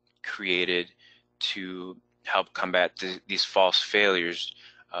be created to help combat these false failures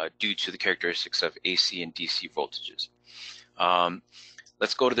due to the characteristics of AC and DC voltages.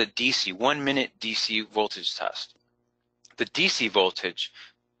 Let's go to the DC, 1 minute DC voltage test. The DC voltage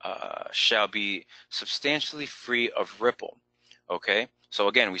shall be substantially free of ripple, okay? So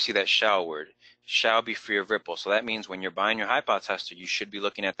again, we see that shall word, shall be free of ripple. So that means when you're buying your Hipot tester, you should be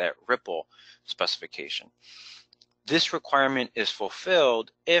looking at that ripple specification. This requirement is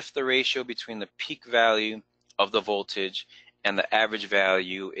fulfilled if the ratio between the peak value of the voltage and the average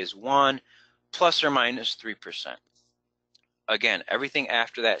value is 1 plus or minus 3%. Again, everything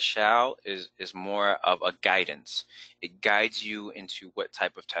after that shall is more of a guidance. It guides you into what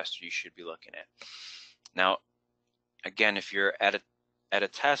type of tester you should be looking at. Now, again, if you're at a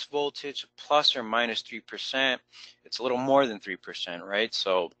test voltage plus or minus 3%, it's a little more than 3%, right?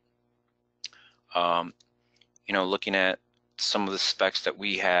 So, you know, looking at some of the specs that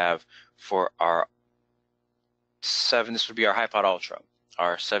we have for our this would be our Hipot Ultra,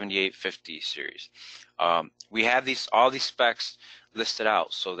 our 7850 series. We have all these specs listed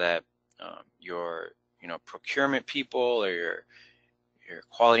out so that your procurement people or your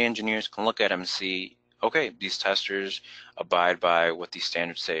quality engineers can look at them and see, okay, these testers abide by what these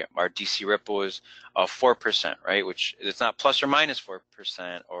standards say. Our DC ripple is 4%, right? Which it's not plus or minus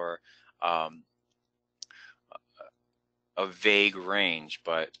 4% or a vague range,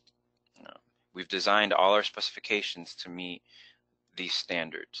 but we've designed all our specifications to meet these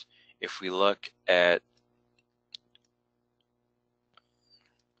standards. If we look at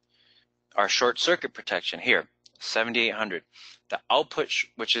our short circuit protection here, 7800, the output,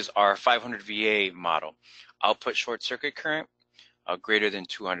 which is our 500 VA model, output short circuit current greater than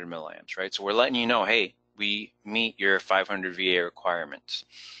 200 milliamps, right? So we're letting you know, hey, we meet your 500 VA requirements.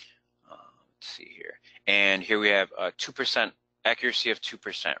 Let's see here. And here we have 2% accuracy of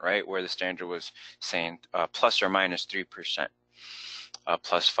 2%, right? Where the standard was saying plus or minus 3%,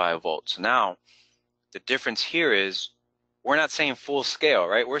 plus 5 volts. Now, the difference here is we're not saying full scale,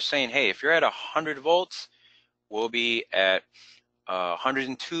 right? We're saying, hey, if you're at 100 volts, we'll be at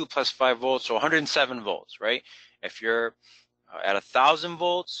 102 plus 5 volts, so 107 volts, right? If you're at 1,000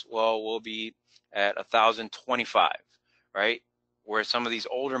 volts, well, we'll be at 1,025, right? Where some of these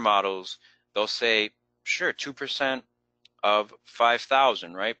older models, they'll say, sure, 2% of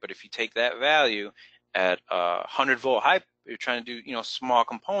 5,000, right? But if you take that value at 100 volt high, you're trying to do, small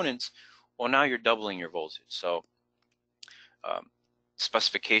components, well, now you're doubling your voltage. So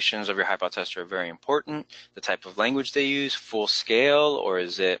specifications of your Hipot tester are very important. The type of language they use, full scale, or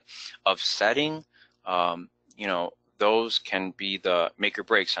is it of setting? Those can be the make or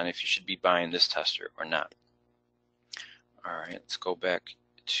breaks on if you should be buying this tester or not. All right, let's go back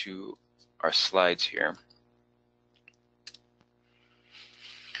to our slides here.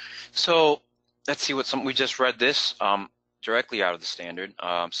 So let's see we just read this directly out of the standard.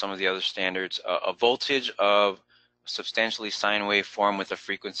 Some of the other standards, a voltage of substantially sine wave form with a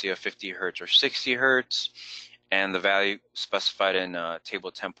frequency of 50 hertz or 60 hertz, and the value specified in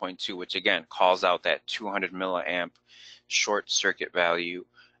table 10.2, which again calls out that 200 milliamp short circuit value,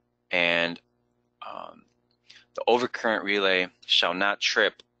 and the overcurrent relay shall not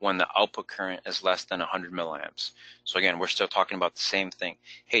trip when the output current is less than 100 milliamps. So again, we're still talking about the same thing.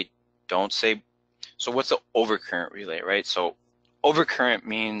 Hey, don't say, so what's the overcurrent relay, right? So overcurrent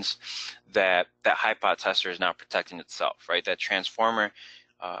means that Hipot tester is not protecting itself, right? That transformer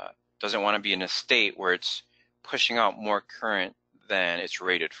doesn't want to be in a state where it's pushing out more current than it's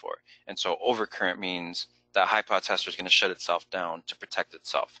rated for. And so overcurrent means that Hipot tester is going to shut itself down to protect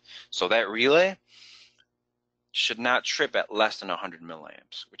itself. So that relay should not trip at less than 100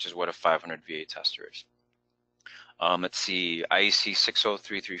 milliamps, which is what a 500 VA tester is. Let's see, IEC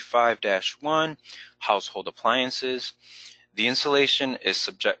 60335-1, household appliances. The insulation is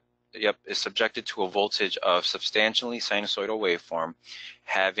subjected to a voltage of substantially sinusoidal waveform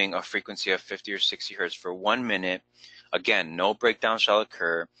having a frequency of 50 or 60 hertz for 1 minute. Again, no breakdown shall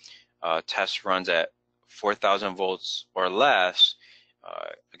occur. Test runs at 4,000 volts or less.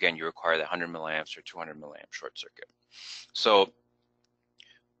 Again, you require that 100 milliamps or 200 milliamp short circuit. So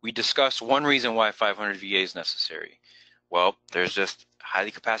we discussed one reason why 500 VA is necessary. Well, there's just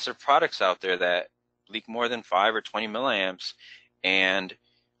highly capacitive products out there that leak more than 5 or 20 milliamps, and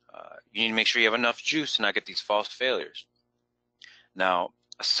you need to make sure you have enough juice to not get these false failures. Now,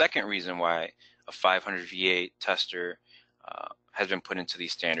 a second reason why a 500 VA tester has been put into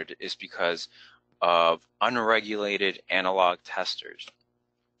these standards is because of unregulated analog testers.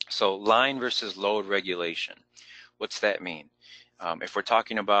 So line versus load regulation. What's that mean? If we're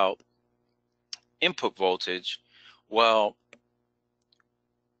talking about input voltage, well,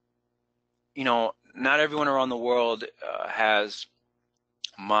 you know, not everyone around the world has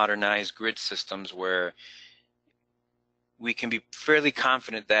modernized grid systems where we can be fairly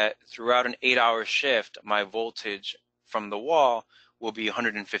confident that throughout an 8-hour shift, my voltage from the wall will be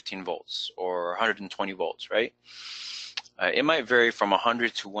 115 volts or 120 volts, right? It might vary from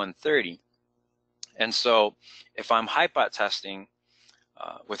 100 to 130. And so if I'm Hipot testing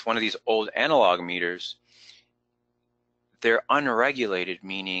with one of these old analog meters, they're unregulated,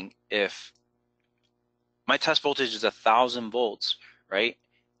 meaning if my test voltage is 1,000 volts, right?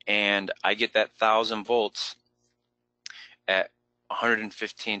 And I get that 1,000 volts at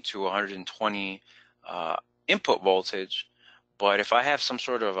 115 to 120 input voltage, but if I have some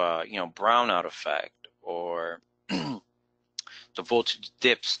sort of a brownout effect, or the voltage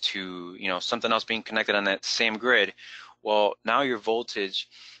dips to something else being connected on that same grid, well, now your voltage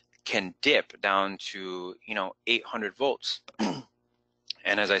can dip down to 800 volts.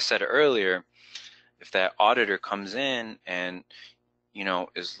 And as I said earlier, if that auditor comes in and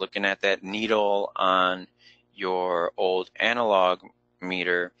is looking at that needle on your old analog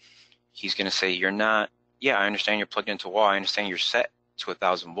meter, he's going to say, you're not, yeah, I understand you're plugged into a wall, I understand you're set to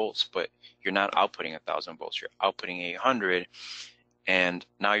 1,000 volts, but you're not outputting 1,000 volts, you're outputting 800, and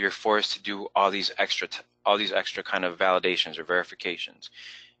now you're forced to do all these extra kind of validations or verifications,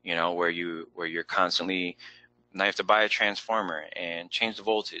 where you're constantly, now you have to buy a transformer and change the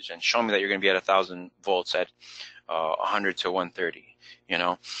voltage and show me that you're going to be at 1,000 volts at 100 to 130.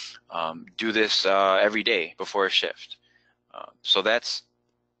 Do this every day before a shift. So that's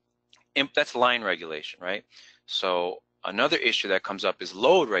line regulation, right? So another issue that comes up is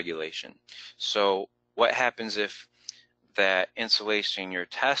load regulation. So what happens if that insulation you're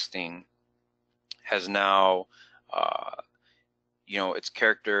testing has now, its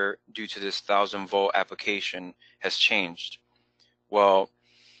character due to this 1,000 volt application has changed? Well,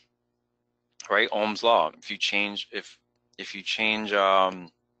 right, Ohm's law. If you change the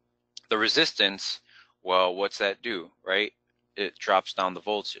resistance, well, what's that do, right? It drops down the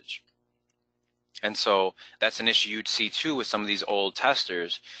voltage. And so that's an issue you'd see too with some of these old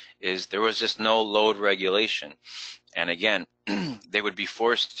testers, is there was just no load regulation. And again, they would be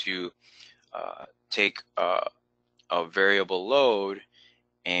forced to take a variable load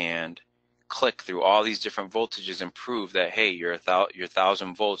and click through all these different voltages and prove that, hey, your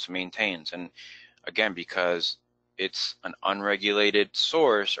 1,000 volts maintains. And again, because it's an unregulated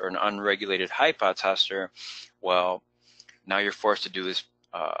source or an unregulated Hipot tester, well, now you're forced to do this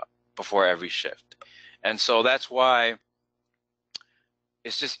before every shift. And so that's why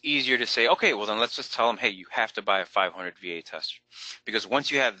it's just easier to say, okay, well then let's just tell them, hey, you have to buy a 500 VA tester. Because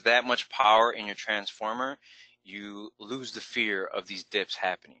once you have that much power in your transformer, you lose the fear of these dips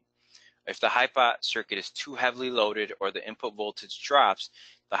happening. If the Hipot circuit is too heavily loaded or the input voltage drops,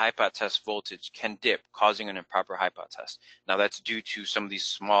 the Hipot test voltage can dip, causing an improper Hipot test. Now that's due to some of these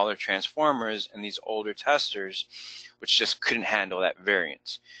smaller transformers and these older testers, which just couldn't handle that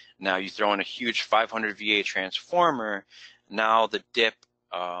variance. Now you throw in a huge 500 VA transformer, now the dip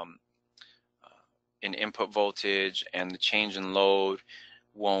in input voltage and the change in load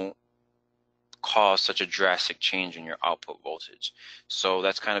won't cause such a drastic change in your output voltage. So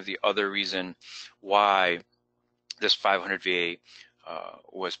that's kind of the other reason why this 500 VA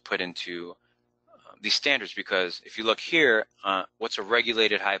was put into these standards, because if you look here, what's a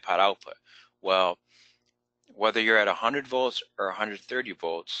regulated Hipot output? Well, whether you're at 100 volts or 130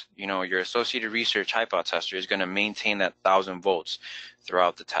 volts, your associated research Hipot tester is going to maintain that 1,000 volts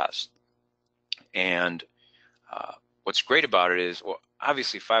throughout the test. And What's great about it is, well,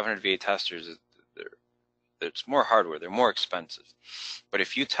 obviously 500 VA testers, it's more hardware, they're more expensive. But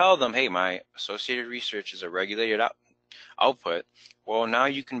if you tell them, hey, my associated research is a regulated output, well, now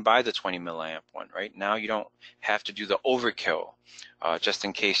you can buy the 20 milliamp one, right? Now you don't have to do the overkill, just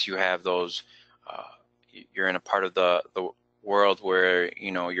in case you have those, you're in a part of the world where,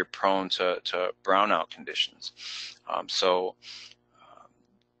 you know, you're prone to brownout conditions. So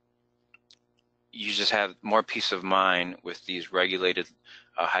you just have more peace of mind with these regulated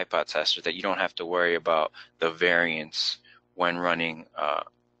Hipot testers, that you don't have to worry about the variance when running a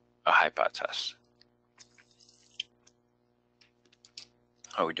Hipot test.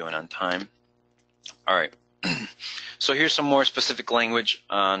 How are we doing on time? All right. So here's some more specific language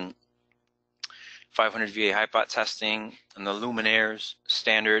on 500 VA Hipot testing and the luminaires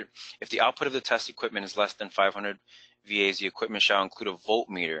standard. If the output of the test equipment is less than 500 VAs, the equipment shall include a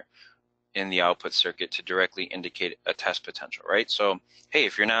voltmeter in the output circuit to directly indicate a test potential, right? So, hey,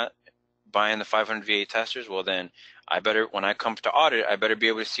 if you're not buying the 500 VA testers, well then I better, when I come to audit, I better be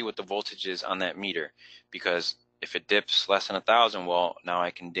able to see what the voltage is on that meter, because if it dips less than 1,000, well, now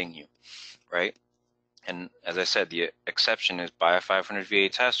I can ding you, right? And as I said, the exception is buy a 500 VA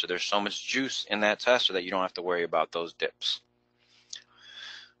tester. There's so much juice in that tester that you don't have to worry about those dips.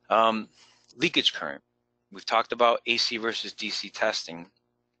 Leakage current. We've talked about AC versus DC testing.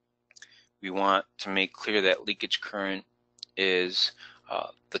 We want to make clear that leakage current is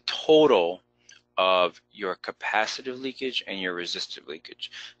the total of your capacitive leakage and your resistive leakage.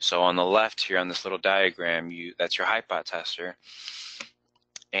 So on the left here on this little diagram, that's your Hipot tester.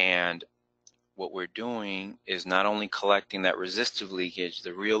 And what we're doing is not only collecting that resistive leakage,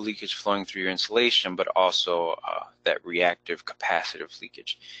 the real leakage flowing through your insulation, but also that reactive capacitive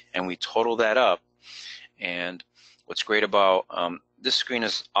leakage. And we total that up. And what's great about this screen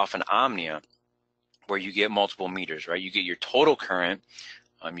is off an Omnia, where you get multiple meters, right? You get your total current.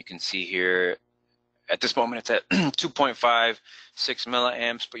 You can see here at this moment it's at 2.56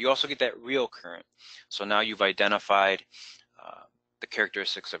 milliamps, but you also get that real current. So now you've identified the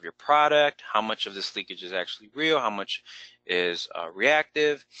characteristics of your product, how much of this leakage is actually real, how much is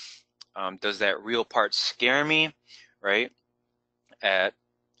reactive. Does that real part scare me, right? At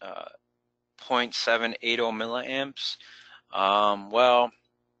 0.780 milliamps, well,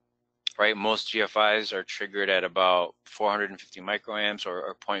 right, most GFIs are triggered at about 450 microamps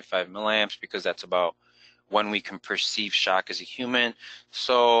or 0.5 milliamps, because that's about when we can perceive shock as a human.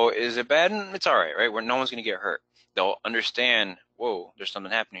 So is it bad? It's all right, right? Where no one's going to get hurt. They'll understand, whoa, there's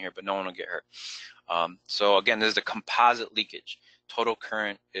something happening here, but no one will get hurt. So again, this is the composite leakage. Total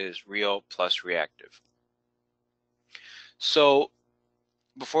current is real plus reactive. So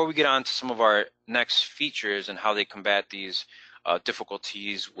before we get on to some of our next features and how they combat these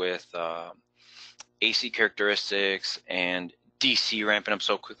difficulties with AC characteristics and DC ramping up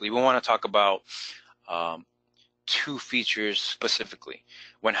so quickly, we want to talk about two features specifically.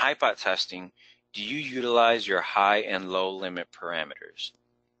 When Hipot testing, do you utilize your high and low limit parameters?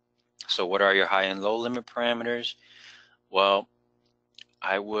 So what are your high and low limit parameters? Well,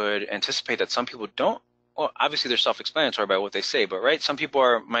 I would anticipate that some people don't. Well, obviously they're self-explanatory by what they say, but right, some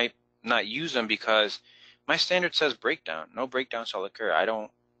people might not use them because my standard says breakdown. No breakdown shall occur.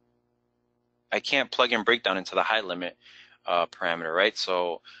 I can't plug in breakdown into the high limit parameter, right?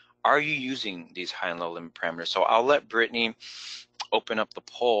 So are you using these high and low limit parameters? So I'll let Brittany open up the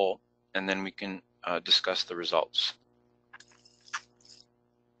poll, and then we can discuss the results.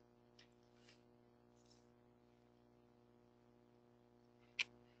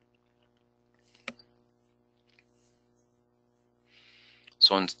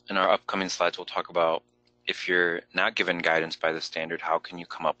 So in our upcoming slides, we'll talk about, if you're not given guidance by the standard, how can you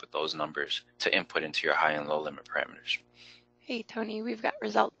come up with those numbers to input into your high and low limit parameters? Hey, Tony, we've got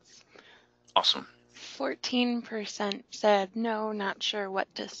results. Awesome. 14% said no, not sure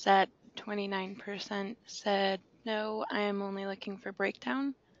what to set. 29% said no, I am only looking for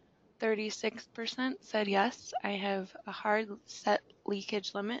breakdown. 36% said yes, I have a hard set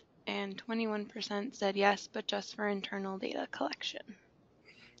leakage limit. And 21% said yes, but just for internal data collection.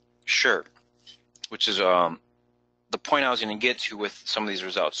 Sure, which is the point I was going to get to with some of these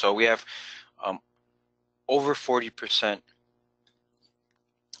results. So we have over 40%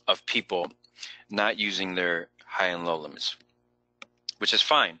 of people not using their high and low limits, which is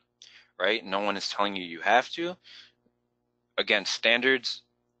fine, right? No one is telling you you have to. Again, standards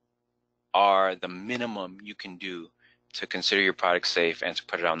are the minimum you can do to consider your product safe and to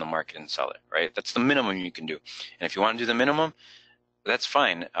put it on the market and sell it, right? That's the minimum you can do. And if you want to do the minimum, that's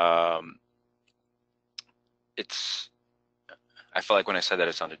fine. I felt like when I said that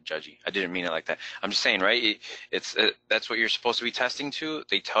it sounded judgy. I didn't mean it like that. I'm just saying, right? That's what you're supposed to be testing to.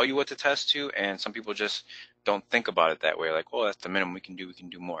 They tell you what to test to, and some people just don't think about it that way. Like, well, that's the minimum we can do. We can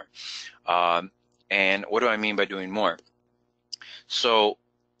do more. And what do I mean by doing more? So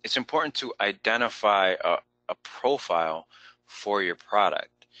it's important to identify a profile for your product.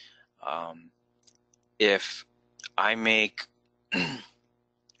 If I make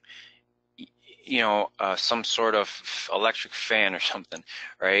some sort of electric fan or something,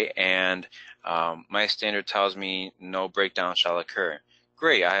 right? And my standard tells me no breakdown shall occur.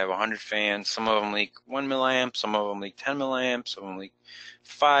 Great, I have 100 fans. Some of them leak 1 milliamp, some of them leak 10 milliamps, some of them leak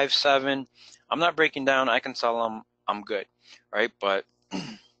 5, 7. I'm not breaking down. I can sell them. I'm good, right? But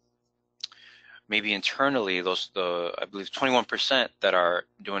maybe internally, I believe 21% that are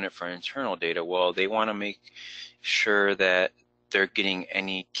doing it for internal data, well, they want to make sure that they're getting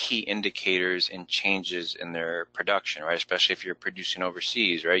any key indicators and changes in their production, right? Especially if you're producing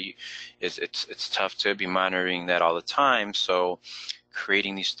overseas, right? It's tough to be monitoring that all the time. So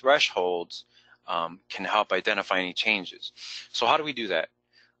creating these thresholds can help identify any changes. So how do we do that?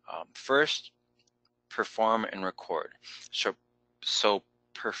 First, perform and record. So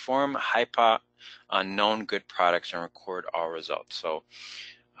perform Hipot on known good products and record all results. So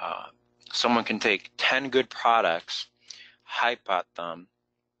someone can take 10 good products, Hipot them,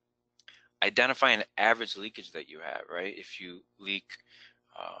 identify an average leakage that you have, right? If you leak,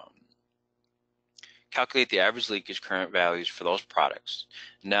 calculate the average leakage current values for those products.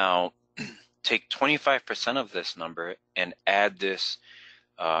 Now, take 25% of this number and add this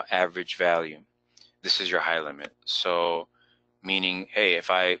average value. This is your high limit. So, meaning, hey,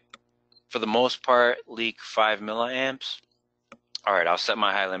 if I, for the most part, leak 5 milliamps, all right, I'll set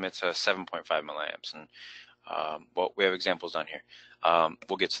my high limit to 7.5 milliamps. And well, we have examples down here.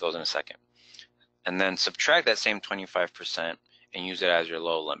 We'll get to those in a second. And then subtract that same 25% and use it as your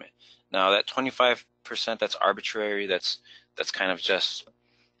low limit. Now that 25%, that's arbitrary. That's kind of just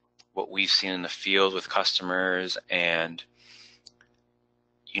what we've seen in the field with customers, and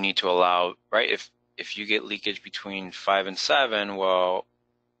you need to allow, right? If you get leakage between 5 and 7, well,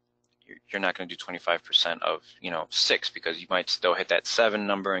 you're not going to do 25% of 6, because you might still hit that 7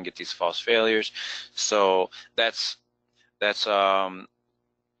 number and get these false failures. So that's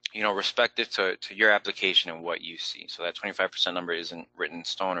respective to your application and what you see. So that 25% number isn't written in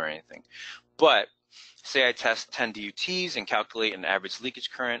stone or anything. But say I test 10 DUTs and calculate an average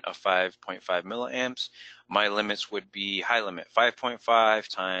leakage current of 5.5 milliamps. My limits would be high limit 5.5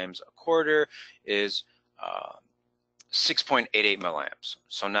 times a quarter is 6.88 milliamps.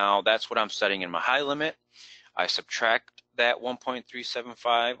 So now that's what I'm setting in my high limit. I subtract that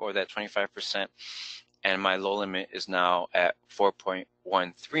 1.375 or that 25%, and my low limit is now at 4.13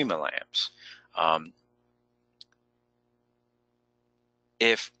 milliamps.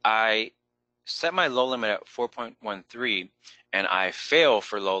 If I set my low limit at 4.13 and I fail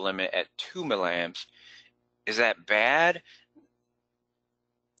for low limit at 2 milliamps, is that bad?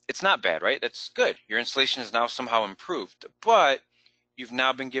 It's not bad, right? That's good. Your installation is now somehow improved, but you've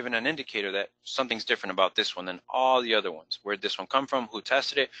now been given an indicator that something's different about this one than all the other ones. Where did this one come from? Who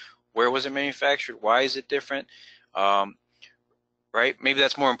tested it? Where was it manufactured? Why is it different? Right? Maybe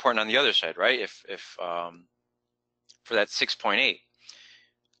that's more important on the other side, right? If for that 6.8,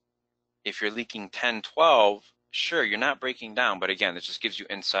 if you're leaking 10, 12, sure, you're not breaking down, but again, this just gives you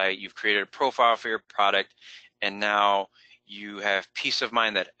insight. You've created a profile for your product, and now you have peace of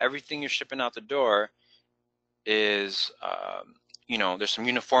mind that everything you're shipping out the door is, there's some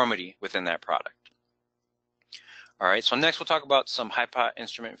uniformity within that product. All right, so next we'll talk about some Hipot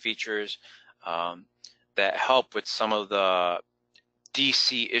instrument features that help with some of the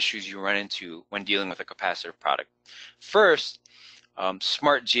DC issues you run into when dealing with a capacitive product. First,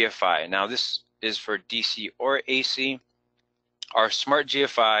 Smart GFI. Now this is for DC or AC. Our Smart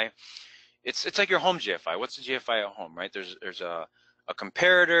GFI, it's like your home GFI. What's the GFI at home, right? There's a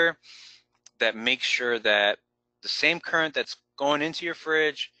comparator that makes sure that the same current that's going into your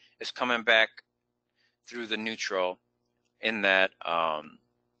fridge is coming back through the neutral in that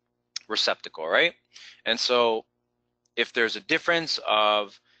receptacle, right? And so if there's a difference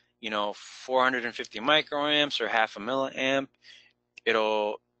of 450 microamps or half a milliamp,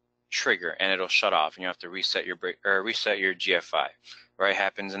 it'll trigger and it'll shut off, and you have to reset your GFI. Right,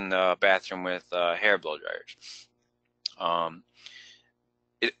 happens in the bathroom with hair blow dryers.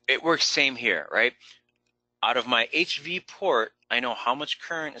 It works same here, right? Out of my HV port, I know how much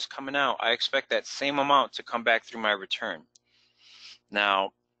current is coming out. I expect that same amount to come back through my return.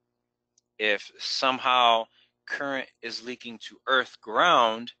 Now, if somehow current is leaking to earth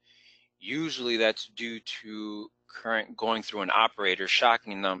ground, usually that's due to current going through an operator,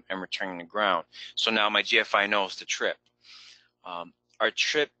 shocking them, and returning to ground. So now my GFI knows to trip. Our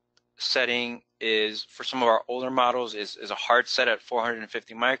trip setting is, for some of our older models, is a hard set at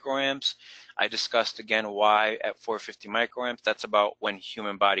 450 microamps. I discussed again why at 450 microamps. That's about when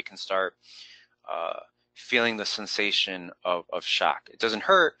human body can start feeling the sensation of shock. It doesn't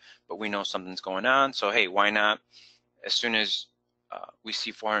hurt, but we know something's going on. So hey, why not? As soon as we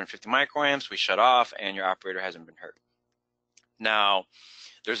see 450 microamps, we shut off and your operator hasn't been hurt. Now,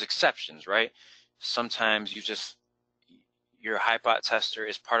 there's exceptions, right? Sometimes your Hipot tester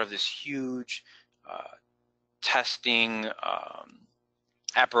is part of this huge testing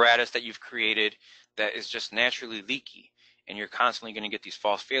apparatus that you've created that is just naturally leaky, and you're constantly going to get these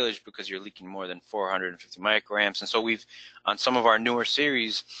false failures because you're leaking more than 450 microamps. And so we've, on some of our newer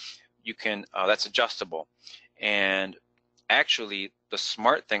series, you can, that's adjustable. And actually, the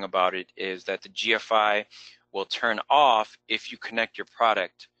smart thing about it is that the GFI will turn off if you connect your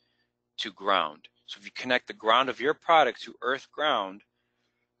product to ground. So if you connect the ground of your product to earth ground,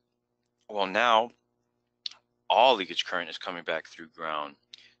 well, now all leakage current is coming back through ground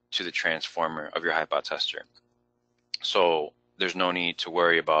to the transformer of your Hipot tester. So there's no need to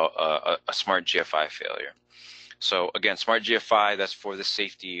worry about a smart GFI failure. So again, smart GFI, that's for the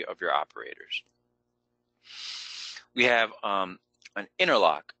safety of your operators. We have an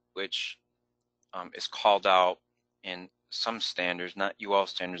interlock, which is called out in some standards, not UL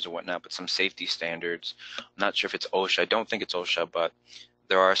standards or whatnot, but some safety standards. I'm not sure if it's OSHA. I don't think it's OSHA, but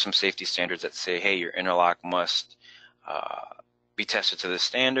there are some safety standards that say, hey, your interlock must be tested to this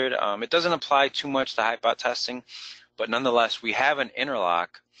standard. It doesn't apply too much to Hipot testing, but nonetheless, we have an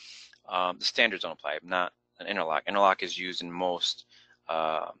interlock. The standards don't apply, not an interlock. Interlock is used in most,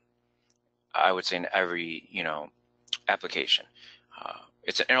 I would say in every, application.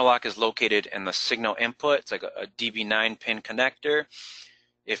 It's an interlock is located in the signal input. It's like a DB9 pin connector.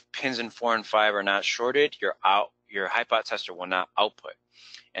 If pins in 4 and 5 are not shorted, your Hipot tester will not output.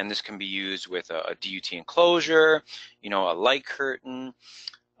 And this can be used with a DUT enclosure, a light curtain.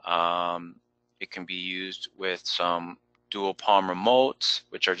 It can be used with some dual palm remotes,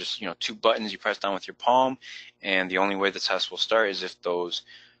 which are just 2 buttons you press down with your palm. And the only way the test will start is if those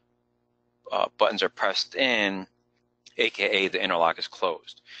buttons are pressed in, aka the interlock is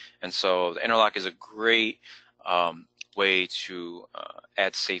closed. And so the interlock is a great way to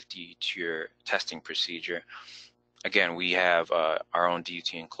add safety to your testing procedure. Again, we have our own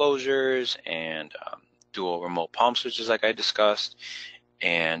DUT enclosures and dual remote palm switches like I discussed,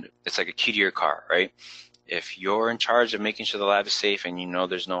 and it's like a key to your car, right? If you're in charge of making sure the lab is safe and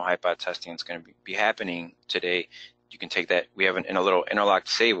there's no Hipot testing that's going to be happening today, you can take that. We have in a little interlock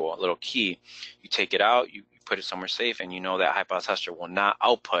disable, a little key. You take it out, you put it somewhere safe, and that Hipot tester will not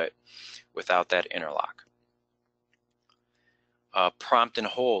output without that interlock. Prompt and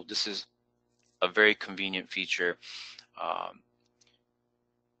hold. This is a very convenient feature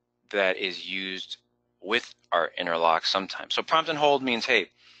that is used with our interlock sometimes. So prompt and hold means, hey,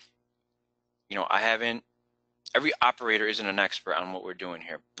 every operator isn't an expert on what we're doing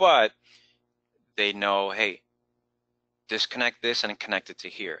here, but they know, hey, disconnect this and connect it to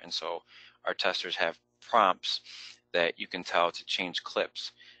here. And so our testers have prompts that you can tell to change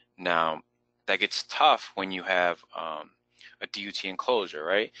clips. Now, that gets tough when you have a DUT enclosure,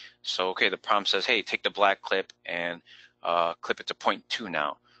 right? So, okay, the prompt says, hey, take the black clip and clip it to 0.2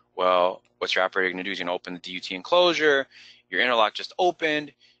 now. Well, what's your operator going to do? Is going to open the DUT enclosure. Your interlock just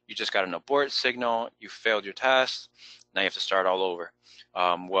opened. You just got an abort signal. You failed your test. Now you have to start all over.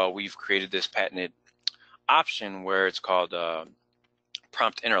 Well, we've created this patented option where it's called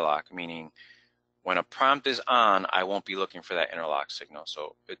prompt interlock, meaning when a prompt is on, I won't be looking for that interlock signal.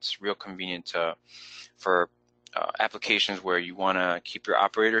 So it's real convenient for applications where you want to keep your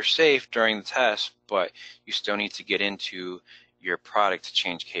operator safe during the test, but you still need to get into your product to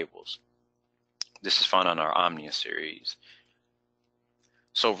change cables. This is found on our Omnia series.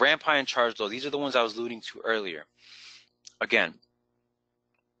 So ramp high and charge low, these are the ones I was alluding to earlier. Again,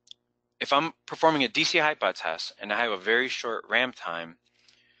 if I'm performing a DC Hipot test and I have a very short ramp time,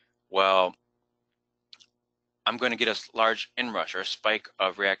 well, I'm going to get a large inrush or a spike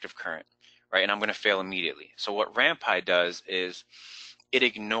of reactive current, right? And I'm going to fail immediately. So what ramp high does is it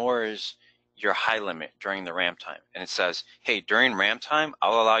ignores your high limit during the ramp time. And it says, hey, during ramp time,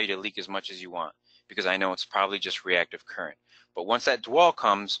 I'll allow you to leak as much as you want because I know it's probably just reactive current. But once that dwell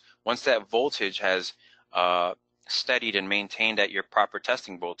comes, once that voltage has steadied and maintained at your proper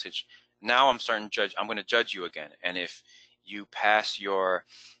testing voltage, now I'm going to judge you again. And if you pass your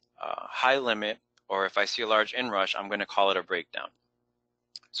high limit, or if I see a large inrush, I'm going to call it a breakdown.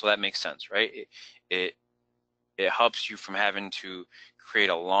 So that makes sense, right? It it helps you from having to create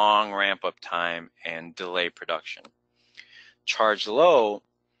a long ramp up time and delay production. Charge low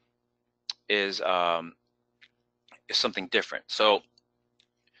is something different. So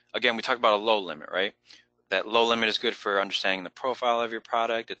again, we talked about a low limit, right? That low limit is good for understanding the profile of your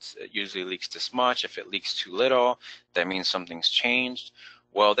product. It usually leaks this much. If it leaks too little, that means something's changed.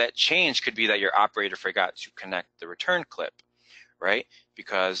 Well, that change could be that your operator forgot to connect the return clip, right?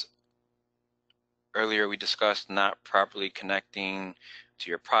 Because earlier we discussed not properly connecting to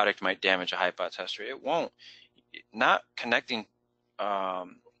your product might damage a Hipot tester. It won't. Not connecting, or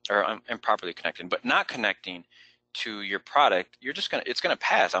improperly connecting, but not connecting to your product, it's gonna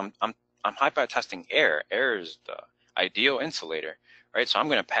pass. I'm Hipot testing air. Air is the ideal insulator, right? So I'm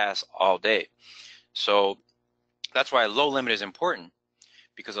gonna pass all day. So that's why a low limit is important,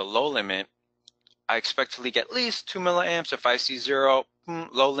 because a low limit, I expect to leak at least 2 milliamps. If I see 0,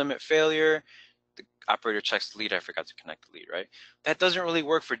 low limit failure, the operator checks the lead, I forgot to connect the lead, right? That doesn't really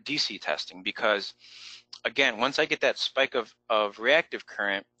work for DC testing, because again, once I get that spike of reactive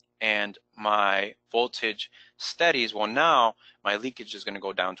current and my voltage steadies, well, now my leakage is going to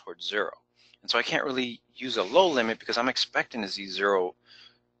go down towards 0. And so I can't really use a low limit because I'm expecting to see 0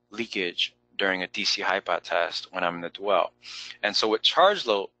 leakage during a DC Hipot test when I'm in the dwell. And so with charge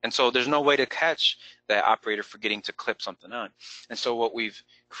low, and so there's no way to catch that operator forgetting to clip something on. And so what we've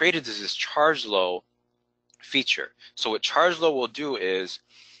created is this charge low feature. So what charge low will do is,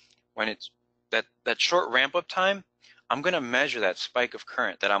 when it's that short ramp up time, I'm going to measure that spike of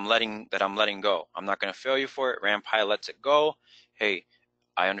current that I'm letting go. I'm not going to fail you for it. Ramp high lets it go. Hey,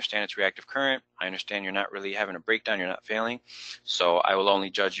 I understand it's reactive current. I understand you're not really having a breakdown. You're not failing. So I will only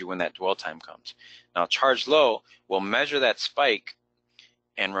judge you when that dwell time comes. Now, charge low will measure that spike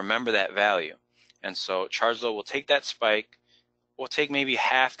and remember that value. And so charge low will take that spike, will take maybe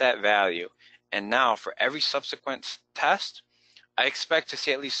half that value. And now for every subsequent test, I expect to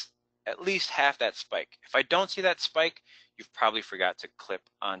see at least half that spike. If I don't see that spike, you've probably forgot to clip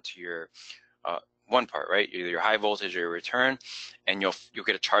onto your one part, right? Either your high voltage or your return, and you'll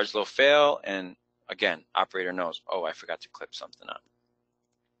get a charge low fail, and again, operator knows, oh, I forgot to clip something on.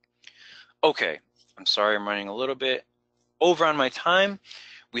 Okay, I'm sorry I'm running a little bit over on my time.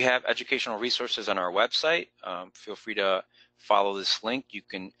 We have educational resources on our website. Feel free to follow this link. You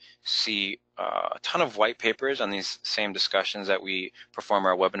can see a ton of white papers on these same discussions that we perform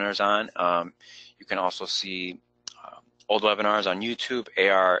our webinars on. You can also see old webinars on YouTube,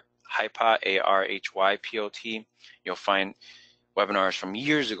 Hipot, ARHYPOT. You'll find webinars from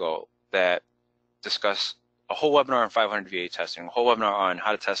years ago that discuss a whole webinar on 500 VA testing, a whole webinar on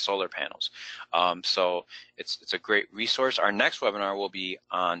how to test solar panels. So it's a great resource. Our next webinar will be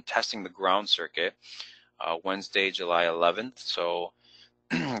on testing the ground circuit, Wednesday, July 11th. So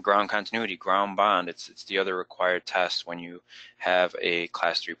ground continuity, ground bond, it's the other required test when you have a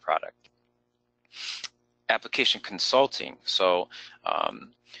class 3 product. Application consulting. So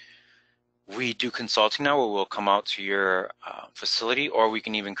we do consulting now, where we'll come out to your facility, or we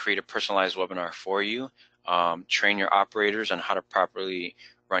can even create a personalized webinar for you. Train your operators on how to properly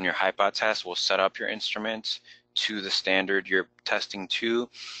run your Hipot test. We'll set up your instruments to the standard you're testing to,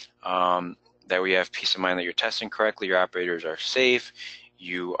 that we have peace of mind that you're testing correctly, your operators are safe,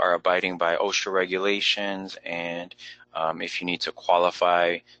 you are abiding by OSHA regulations, and if you need to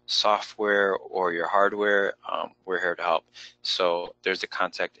qualify software or your hardware, we're here to help. So there's the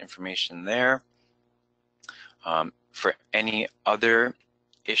contact information there. For any other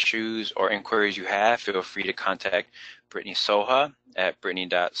issues or inquiries you have, feel free to contact Brittany Soha at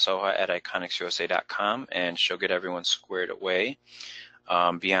brittany.soha@iconicsusa.com, and she'll get everyone squared away.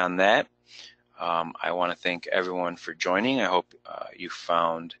 Beyond that, I want to thank everyone for joining. I hope you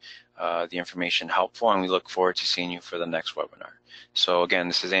found the information helpful, and we look forward to seeing you for the next webinar. So again,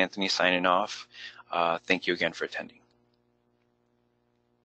 this is Anthony signing off. Thank you again for attending.